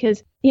zones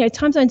because,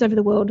 time zones over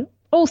the world,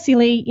 all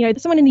silly.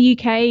 Someone in the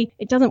UK,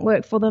 it doesn't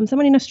work for them.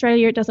 Someone in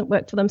Australia, it doesn't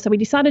work for them. So we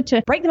decided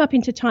to break them up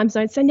into time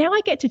zones. So now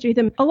I get to do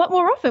them a lot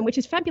more often, which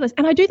is fabulous.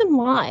 And I do them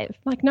live,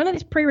 like none of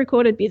this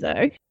pre-recorded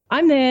bizzo.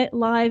 I'm there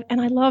live and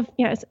I love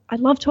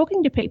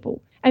talking to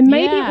people. And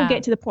maybe it will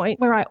get to the point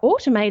where I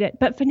automate it.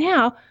 But for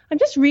now, I'm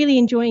just really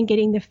enjoying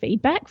getting the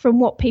feedback from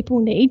what people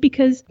need,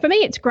 because for me,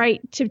 it's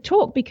great to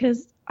talk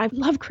because I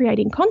love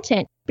creating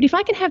content. But if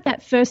I can have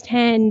that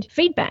firsthand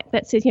feedback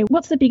that says,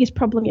 what's the biggest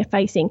problem you're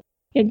facing?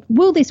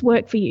 Will this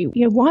work for you?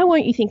 Why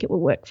won't you think it will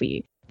work for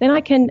you? Then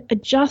I can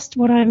adjust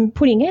what I'm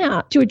putting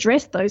out to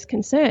address those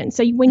concerns.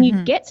 So when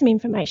you get some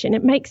information,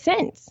 it makes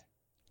sense.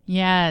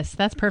 Yes,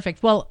 that's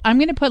perfect. Well, I'm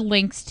going to put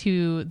links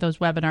to those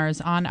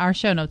webinars on our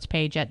show notes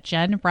page at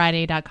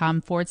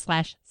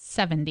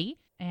jenfriday.com/70.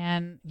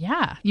 And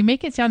yeah, you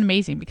make it sound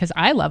amazing because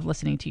I love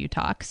listening to you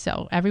talk.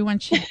 So everyone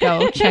should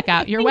go check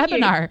out your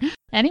webinar.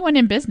 Anyone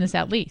in business,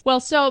 at least. Well,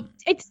 so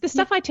it's the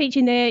stuff I teach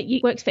in there.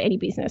 It works for any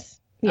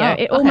business.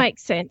 It all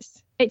makes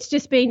sense. It's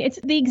just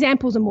the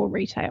examples are more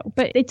retail,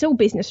 but it's all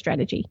business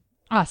strategy.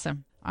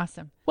 Awesome.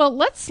 Well,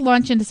 let's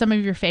launch into some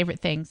of your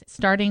favorite things,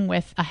 starting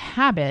with a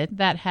habit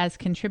that has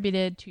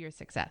contributed to your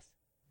success.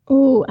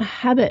 Oh, a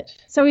habit.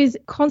 So is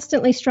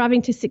constantly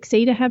striving to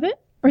succeed a habit?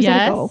 Or is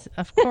that a goal? Yes,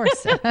 of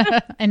course.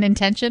 An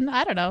intention?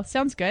 I don't know.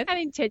 Sounds good. An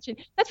intention.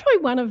 That's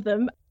probably one of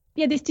them.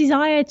 Yeah, this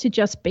desire to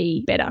just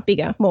be better,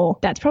 bigger, more.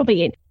 That's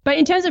probably it. But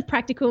in terms of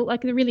practical,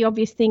 like the really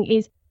obvious thing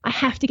is I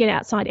have to get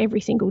outside every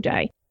single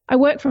day. I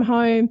work from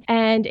home,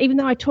 and even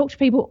though I talk to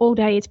people all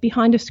day, it's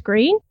behind a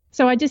screen.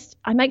 So I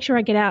make sure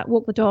I get out,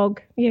 walk the dog,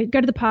 go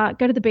to the park,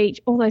 go to the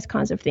beach, all those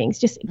kinds of things.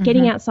 Just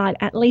getting outside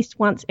at least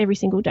once every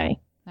single day.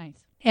 Nice.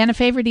 And a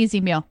favorite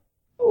easy meal?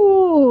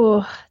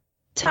 Ooh,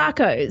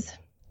 tacos.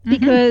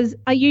 Because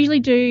I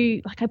usually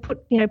do, like I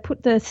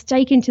put the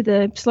steak into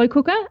the slow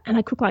cooker and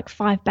I cook like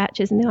 5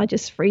 batches and then I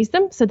just freeze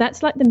them. So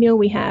that's like the meal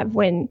we have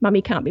when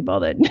mummy can't be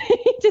bothered.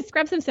 Just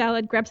grab some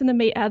salad, grab some of the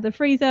meat out of the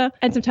freezer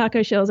and some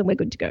taco shells and we're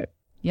good to go.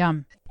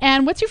 Yum.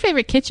 And what's your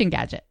favorite kitchen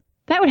gadget?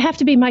 That would have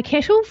to be my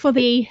kettle for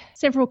the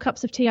several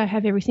cups of tea I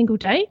have every single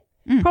day.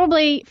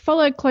 Probably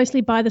followed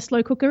closely by the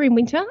slow cooker in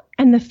winter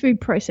and the food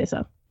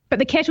processor. But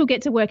the kettle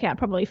gets to work out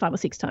probably 5 or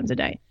 6 times a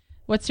day.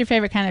 What's your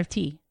favorite kind of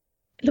tea?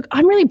 Look,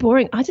 I'm really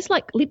boring. I just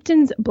like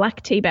Lipton's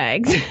black tea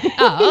bags.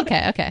 Oh,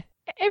 okay.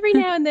 Every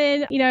now and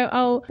then,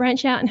 I'll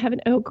branch out and have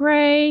an Earl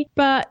Grey.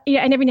 But,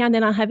 and every now and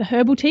then I'll have a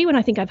herbal tea when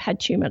I think I've had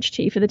too much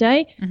tea for the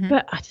day.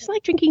 But I just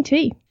like drinking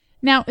tea.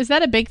 Now, is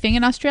that a big thing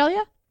in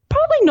Australia?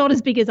 Probably not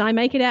as big as I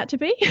make it out to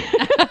be.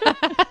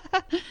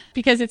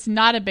 Because it's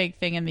not a big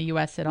thing in the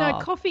US at all.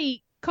 No,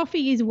 coffee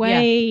is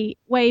way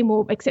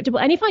more acceptable.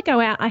 And if I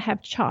go out, I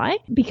have chai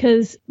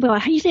because,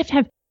 I usually have to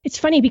have. It's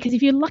funny because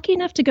if you're lucky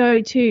enough to go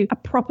to a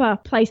proper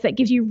place that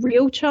gives you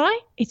real chai,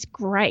 it's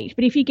great.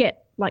 But if you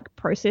get like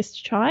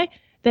processed chai,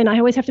 then I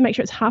always have to make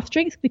sure it's half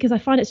strength because I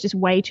find it's just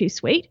way too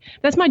sweet.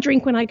 That's my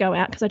drink when I go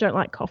out because I don't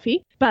like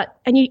coffee.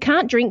 And you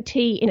can't drink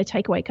tea in a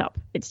takeaway cup.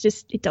 It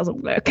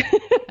doesn't work.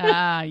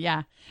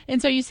 Yeah.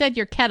 And so you said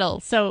your kettle.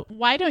 So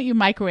why don't you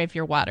microwave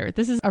your water?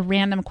 This is a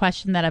random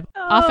question that I've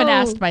often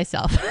asked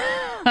myself.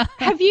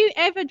 Have you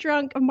ever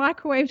drunk a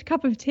microwaved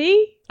cup of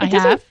tea? I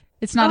have.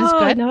 It's not as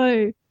good?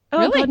 No. Oh,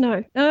 really? God,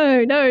 no.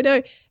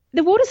 No.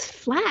 The water's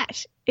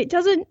flat. It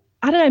doesn't,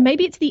 I don't know,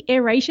 maybe it's the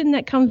aeration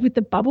that comes with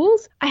the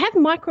bubbles. I have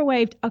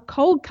microwaved a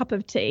cold cup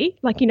of tea.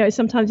 Like,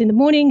 sometimes in the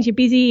mornings you're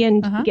busy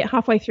and you get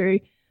halfway through.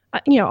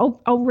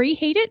 I'll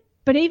reheat it.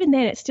 But even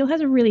then it still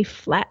has a really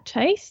flat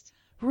taste.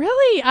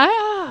 Really?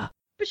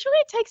 But surely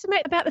it takes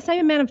about the same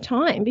amount of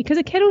time because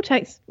a kettle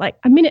takes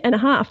like 1.5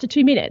 minutes to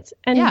 2 minutes.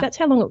 And that's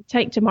how long it would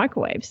take to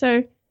microwave.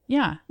 So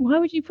why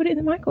would you put it in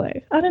the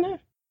microwave? I don't know.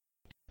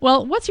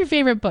 Well, what's your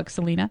favorite book,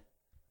 Salena?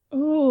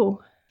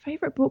 Oh,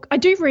 favorite book. I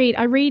do read.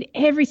 I read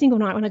every single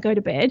night when I go to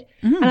bed.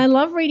 And I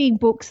love reading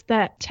books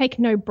that take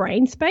no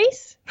brain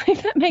space,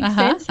 if that makes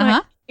sense.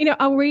 Like,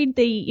 I'll read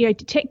the,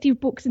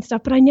 detective books and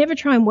stuff, but I never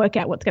try and work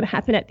out what's going to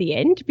happen at the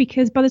end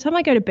because by the time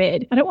I go to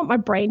bed, I don't want my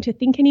brain to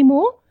think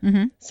anymore.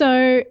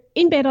 So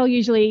in bed, I'll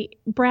usually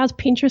browse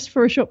Pinterest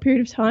for a short period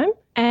of time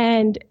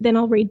and then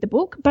I'll read the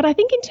book. But I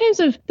think in terms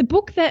of the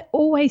book that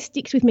always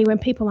sticks with me when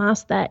people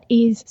ask that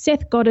is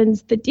Seth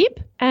Godin's The Dip.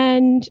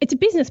 And it's a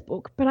business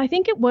book, but I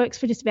think it works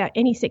for just about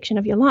any section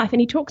of your life. And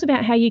he talks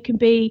about how you can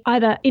be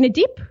either in a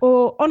dip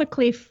or on a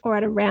cliff or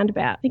at a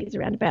roundabout. I think it's a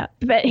roundabout.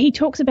 But he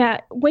talks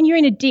about when you're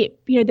in a dip,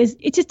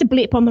 it's just a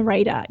blip on the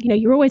radar.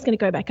 You're always going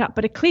to go back up.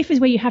 But a cliff is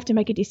where you have to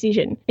make a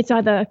decision. It's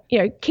either,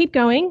 keep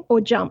going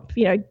or jump,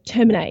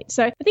 terminate.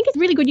 So I think it's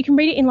really good. You can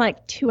read it in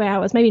like 2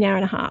 hours, maybe an hour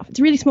and a half. It's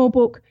a really small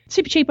book, super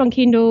super cheap on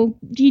Kindle.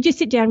 You just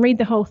sit down, read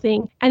the whole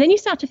thing, and then you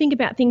start to think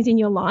about things in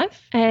your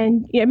life.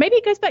 And, maybe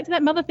it goes back to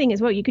that mother thing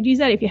as well. You could use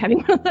that if you're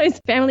having one of those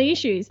family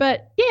issues.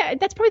 But yeah,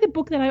 that's probably the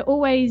book that I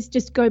always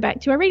just go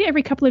back to. I read it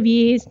every couple of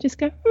years, just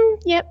go,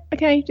 yep,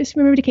 okay, just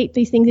remember to keep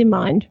these things in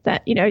mind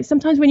that,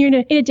 sometimes when you're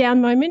in a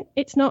down moment,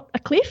 it's not a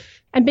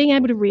cliff. And being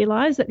able to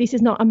realize that this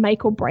is not a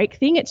make or break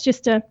thing. It's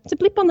just it's a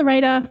blip on the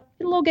radar.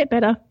 It'll all get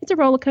better. It's a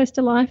roller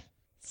coaster life.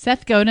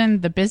 Seth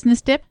Godin, The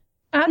Business Dip?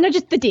 No,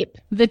 just The Dip.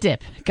 The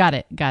Dip. Got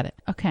it.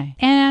 Okay.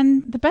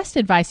 And the best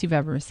advice you've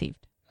ever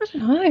received? I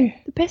don't know.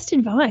 The best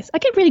advice. I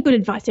get really good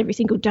advice every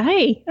single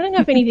day. I don't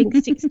know if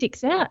anything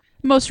sticks out.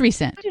 Most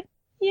recent.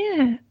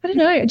 I don't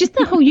know. Just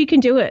the whole you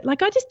can do it.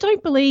 Like, I just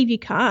don't believe you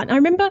can't. I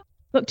remember,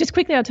 look, just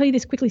quickly, I'll tell you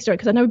this quickly story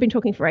because I know we've been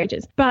talking for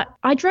ages, but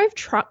I drove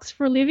trucks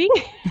for a living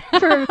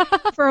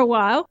for a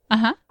while.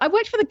 Uh-huh. I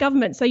worked for the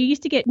government, so you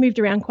used to get moved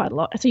around quite a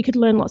lot, so you could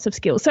learn lots of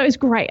skills. So it was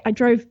great. I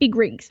drove big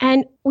rigs,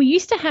 and we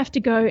used to have to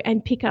go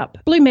and pick up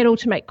blue metal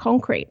to make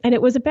concrete, and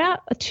it was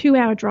about a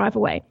 2-hour drive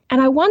away. And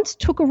I once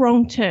took a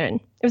wrong turn.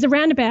 It was a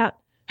roundabout.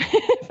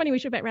 Funny we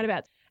should about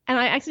roundabouts. And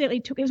I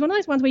accidentally it was one of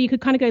those ones where you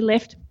could kind of go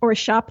left or a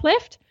sharp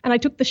left. And I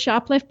took the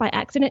sharp left by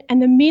accident.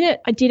 And the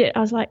minute I did it, I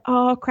was like,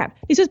 oh, crap.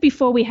 This was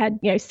before we had,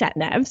 sat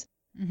navs.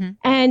 Mm-hmm.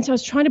 And so I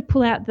was trying to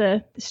pull out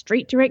the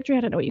street directory.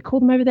 I don't know what you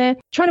call them over there.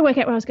 Trying to work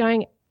out where I was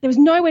going. There was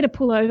nowhere to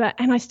pull over.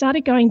 And I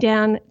started going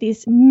down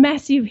this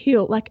massive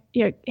hill, like,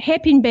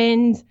 hairpin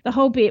bends, the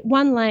whole bit,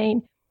 one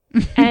lane.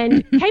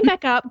 And came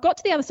back up, got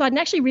to the other side, and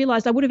actually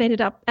realised I would have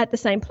ended up at the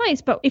same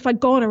place. But if I'd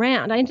gone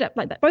around, I ended up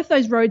like that. Both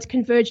those roads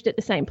converged at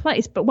the same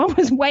place, but one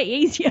was way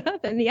easier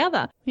than the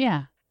other.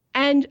 Yeah.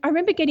 And I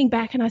remember getting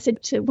back and I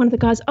said to one of the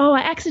guys, oh,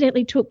 I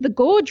accidentally took the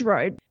gorge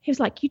road. He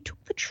was like, you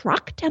took the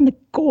truck down the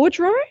gorge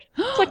road?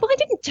 It's like, well, I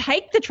didn't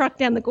take the truck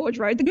down the gorge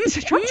road. The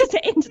truck just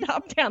ended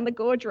up down the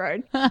gorge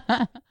road.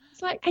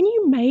 It's like, and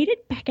you made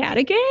it back out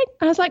again?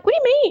 And I was like, what do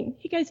you mean?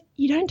 He goes,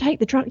 you don't take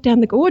the truck down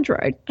the gorge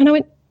road. And I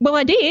went, well,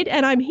 I did,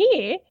 and I'm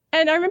here.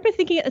 And I remember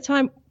thinking at the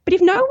time, but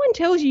if no one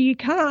tells you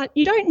can't,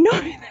 you don't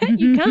know that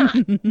you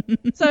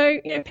can't. So,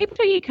 people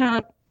tell you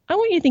can't. I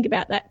want you to think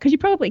about that because you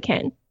probably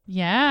can.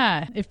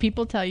 Yeah. If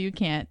people tell you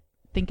can't,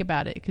 think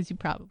about it because you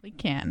probably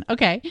can.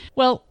 Okay.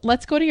 Well,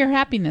 let's go to your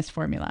happiness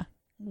formula.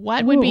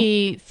 What would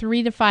be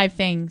 3 to 5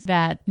 things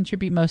that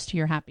contribute most to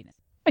your happiness?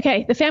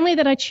 Okay. The family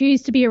that I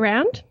choose to be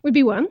around would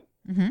be one.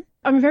 Mm-hmm.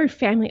 I'm a very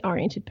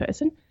family-oriented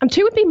person.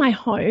 2 would be my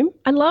home.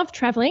 I love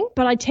traveling,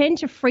 but I tend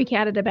to freak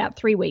out at about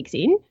 3 weeks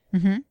in.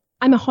 Mm-hmm.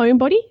 I'm a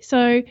homebody, so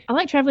I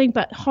like traveling,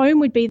 but home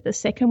would be the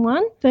second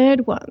one.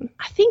 Third one,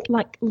 I think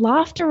like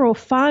laughter or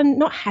fun,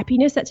 not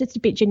happiness, that's just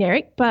a bit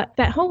generic, but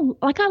that whole,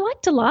 I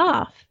like to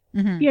laugh.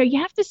 Mm-hmm. You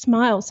have to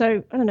smile.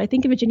 So I don't know,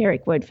 think of a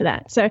generic word for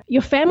that. So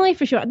your family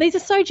for sure. These are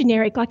so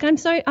generic. Like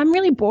I'm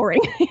really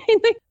boring.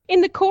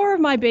 In the core of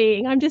my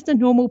being, I'm just a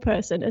normal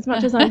person as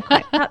much as I'm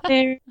quite out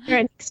there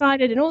and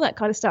excited and all that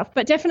kind of stuff.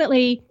 But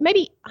definitely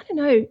maybe, I don't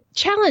know,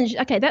 challenge.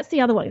 Okay, that's the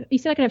other one. You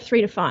said I could have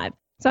 3 to 5.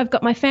 So I've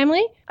got my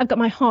family, I've got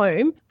my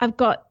home, I've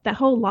got that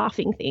whole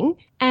laughing thing,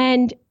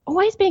 and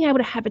always being able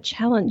to have a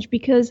challenge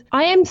because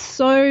I am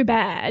so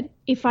bad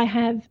if I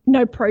have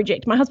no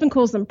project. My husband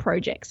calls them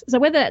projects. So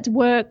whether that's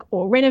work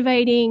or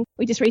renovating,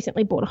 we just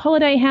recently bought a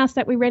holiday house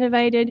that we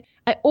renovated.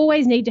 I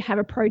always need to have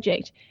a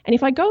project. And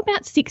if I go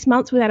about 6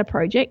 months without a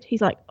project,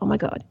 he's like, oh my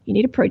God, you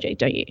need a project,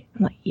 don't you?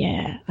 I'm like,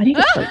 yeah, I need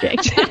a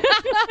project.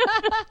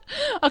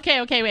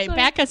 Okay, wait,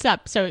 back us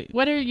up. So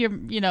what are your,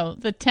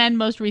 the 10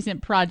 most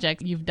recent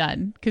projects you've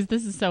done? Because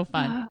this is so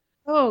fun.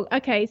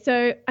 Okay.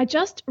 So I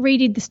just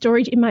redid the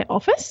storage in my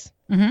office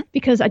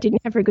because I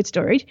didn't have very good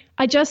storage.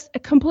 I just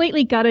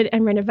completely gutted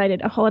and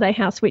renovated a holiday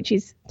house, which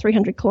is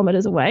 300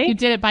 kilometers away. You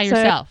did it by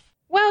yourself?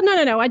 Well,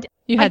 no. I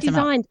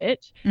designed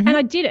it and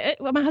I did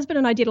it. Well, my husband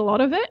and I did a lot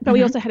of it, but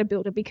we also had a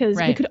builder because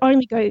we could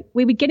only go,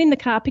 we would get in the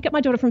car, pick up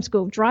my daughter from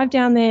school, drive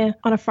down there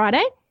on a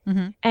Friday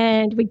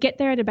and we'd get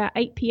there at about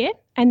 8 p.m.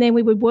 And then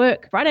we would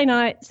work Friday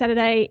night,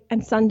 Saturday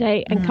and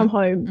Sunday and come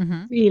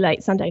home really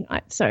late Sunday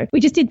night. So we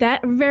just did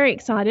that. I'm very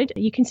excited.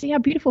 You can see our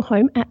beautiful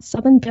home at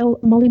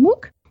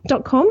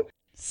southernbellmollymook.com.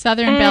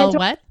 Southern Bell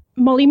what?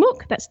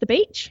 Mollymook, that's the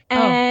beach.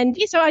 And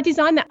so I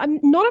designed that. I'm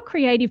not a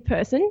creative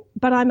person,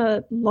 but I'm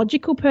a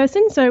logical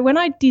person. So when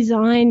I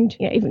designed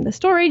even the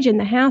storage and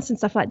the house and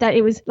stuff like that,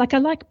 it was like I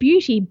like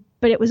beauty,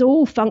 but it was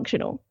all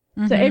functional.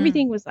 So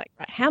everything was like,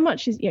 right, how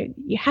much is,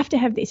 you have to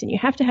have this and you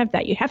have to have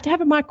that. You have to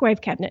have a microwave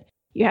cabinet.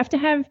 You have to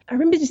have, I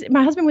remember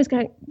my husband was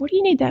going, what do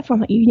you need that for? I'm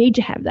like, you need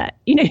to have that.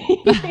 You need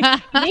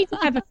to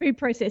have a food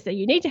processor.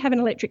 You need to have an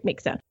electric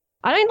mixer.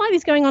 I don't like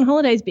this going on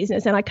holidays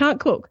business and I can't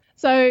cook.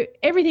 So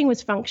everything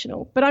was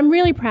functional, but I'm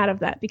really proud of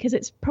that because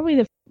it's probably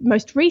the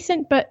most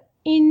recent. But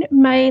in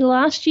May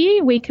last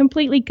year, we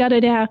completely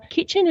gutted our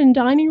kitchen and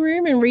dining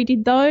room and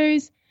redid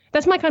those.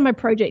 That's my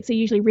projects are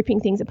usually ripping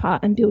things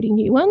apart and building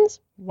new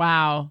ones.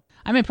 Wow.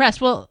 I'm impressed.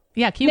 Well,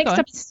 yeah, keep going. Next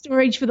up is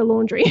storage for the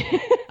laundry. So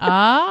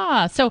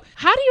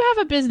how do you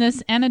have a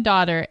business and a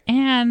daughter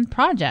and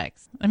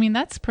projects? I mean,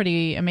 that's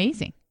pretty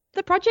amazing.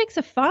 The projects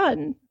are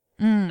fun.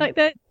 Like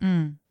that.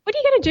 What are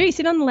you going to do?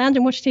 Sit on the lounge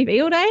and watch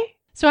TV all day?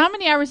 So how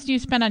many hours do you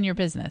spend on your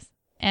business?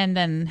 And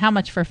then how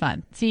much for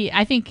fun? See,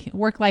 I think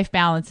work-life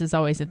balance is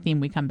always a theme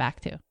we come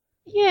back to.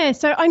 Yeah,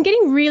 so I'm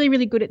getting really,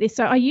 really good at this.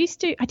 So I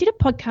did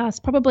a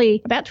podcast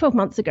probably about 12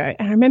 months ago,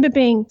 and I remember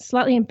being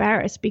slightly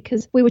embarrassed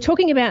because we were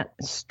talking about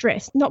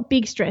stress, not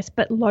big stress,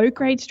 but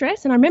low-grade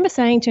stress. And I remember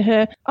saying to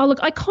her, oh, look,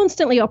 I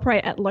constantly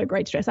operate at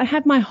low-grade stress. I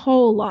have my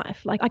whole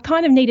life. Like, I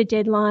kind of need a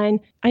deadline.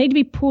 I need to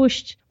be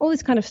pushed, all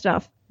this kind of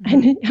stuff.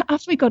 And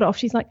after we got off,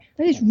 she's like,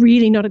 that is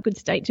really not a good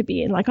state to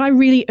be in. Like, I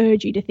really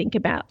urge you to think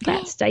about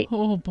that state.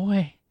 Oh,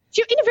 boy.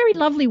 She, in a very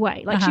lovely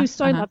way. Like, she was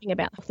so loving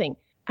about the thing.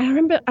 And I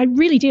remember I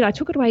really did. I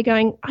took it away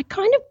going, I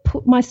kind of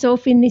put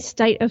myself in this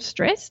state of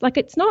stress. Like,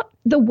 it's not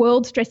the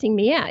world stressing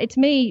me out. It's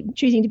me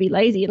choosing to be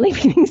lazy and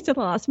leaving things to the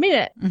last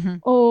minute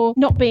or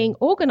not being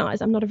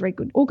organised. I'm not a very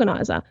good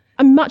organiser.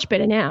 I'm much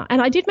better now. And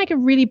I did make a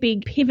really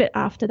big pivot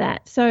after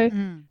that. So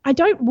I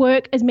don't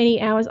work as many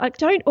hours. I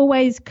don't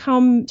always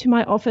come to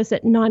my office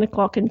at 9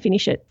 o'clock and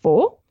finish at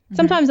 4.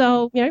 Sometimes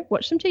I'll,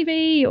 watch some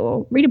TV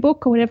or read a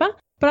book or whatever.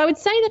 But I would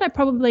say that I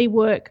probably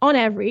work on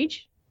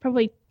average,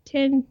 probably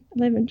 10,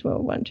 11,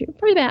 12, 1, 2,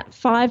 probably about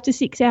 5 to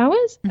 6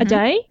 hours a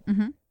day.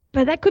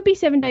 But that could be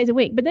 7 days a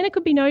week, but then it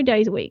could be no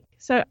days a week.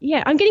 So,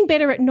 yeah, I'm getting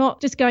better at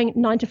not just going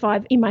 9 to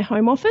 5 in my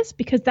home office,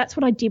 because that's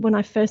what I did when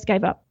I first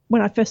gave up,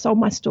 when I first sold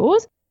my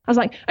stores. I was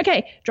like,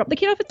 okay, drop the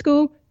kid off at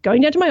school,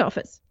 going down to my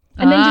office.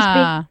 And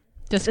then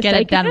just get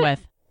it done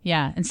with.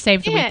 Yeah, and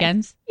save the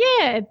weekends.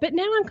 Yeah, but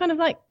now I'm kind of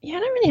like, I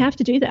don't really have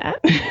to do that.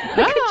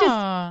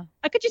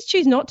 I could just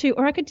choose not to,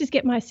 or I could just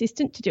get my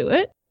assistant to do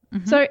it.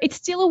 So it's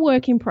still a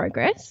work in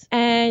progress.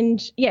 And,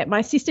 my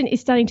assistant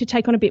is starting to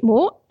take on a bit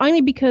more,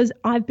 only because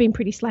I've been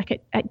pretty slack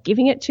at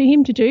giving it to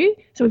him to do.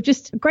 So we've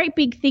just, a great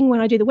big thing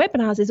when I do the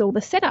webinars is all the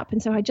setup.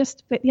 And so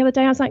the other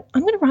day I was like,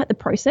 I'm going to write the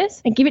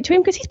process and give it to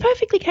him because he's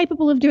perfectly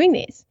capable of doing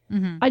this.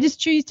 I just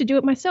choose to do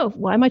it myself.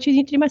 Why am I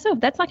choosing to do it myself?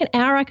 That's like an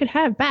hour I could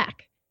have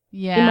back.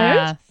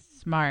 Yeah,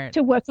 smart.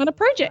 To work on a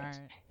project.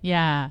 Smart.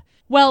 Yeah.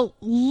 Well,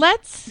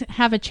 let's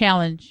have a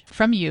challenge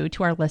from you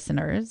to our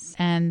listeners,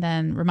 and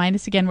then remind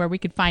us again where we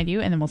could find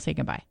you, and then we'll say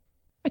goodbye.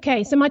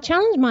 Okay, so my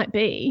challenge might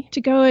be to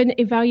go and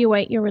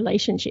evaluate your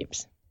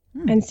relationships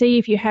and see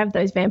if you have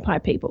those vampire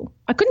people.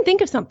 I couldn't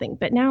think of something,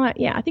 but now,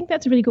 I think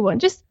that's a really good one.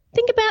 Just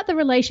think about the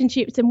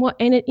relationships and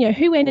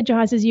who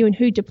energizes you and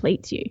who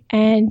depletes you.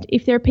 And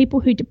if there are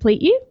people who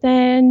deplete you,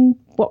 then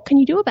what can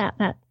you do about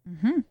that?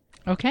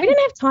 Okay. We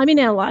don't have time in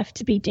our life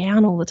to be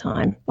down all the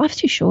time. Life's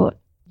too short.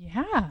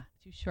 Yeah.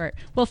 Short.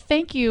 Well,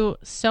 thank you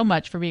so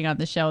much for being on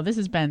the show. This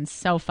has been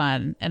so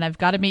fun, and I've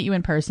got to meet you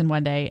in person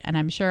one day, and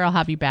I'm sure I'll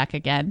have you back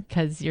again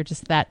because you're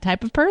just that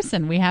type of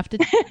person. We have to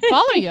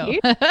follow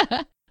you.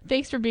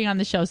 Thanks for being on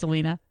the show,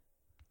 Salena.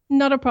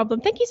 Not a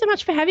problem. Thank you so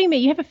much for having me.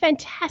 You have a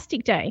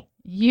fantastic day.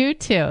 You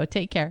too.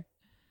 Take care.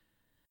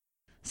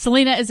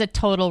 Salena is a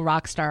total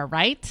rock star,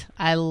 right?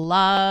 I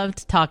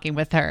loved talking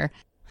with her.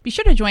 Be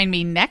sure to join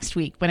me next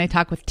week when I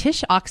talk with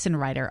Tish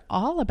Oxenreider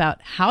all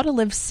about how to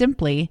live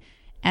simply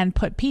and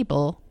put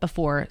people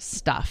before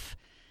stuff.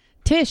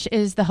 Tish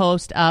is the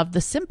host of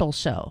the Simple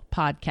Show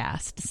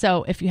podcast.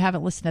 So if you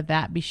haven't listened to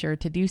that, be sure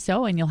to do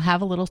so, and you'll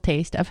have a little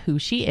taste of who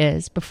she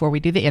is before we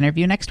do the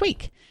interview next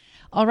week.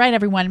 All right,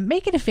 everyone,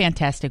 make it a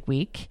fantastic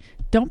week.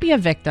 Don't be a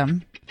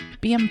victim.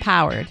 Be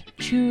empowered.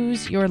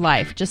 Choose your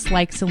life, just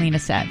like Salena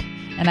said.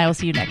 And I will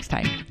see you next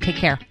time. Take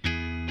care.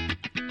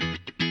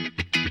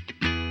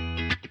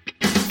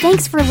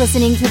 Thanks for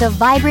listening to the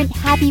Vibrant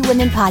Happy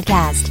Women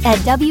podcast at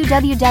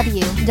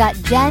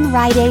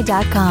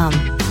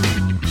www.jenriday.com.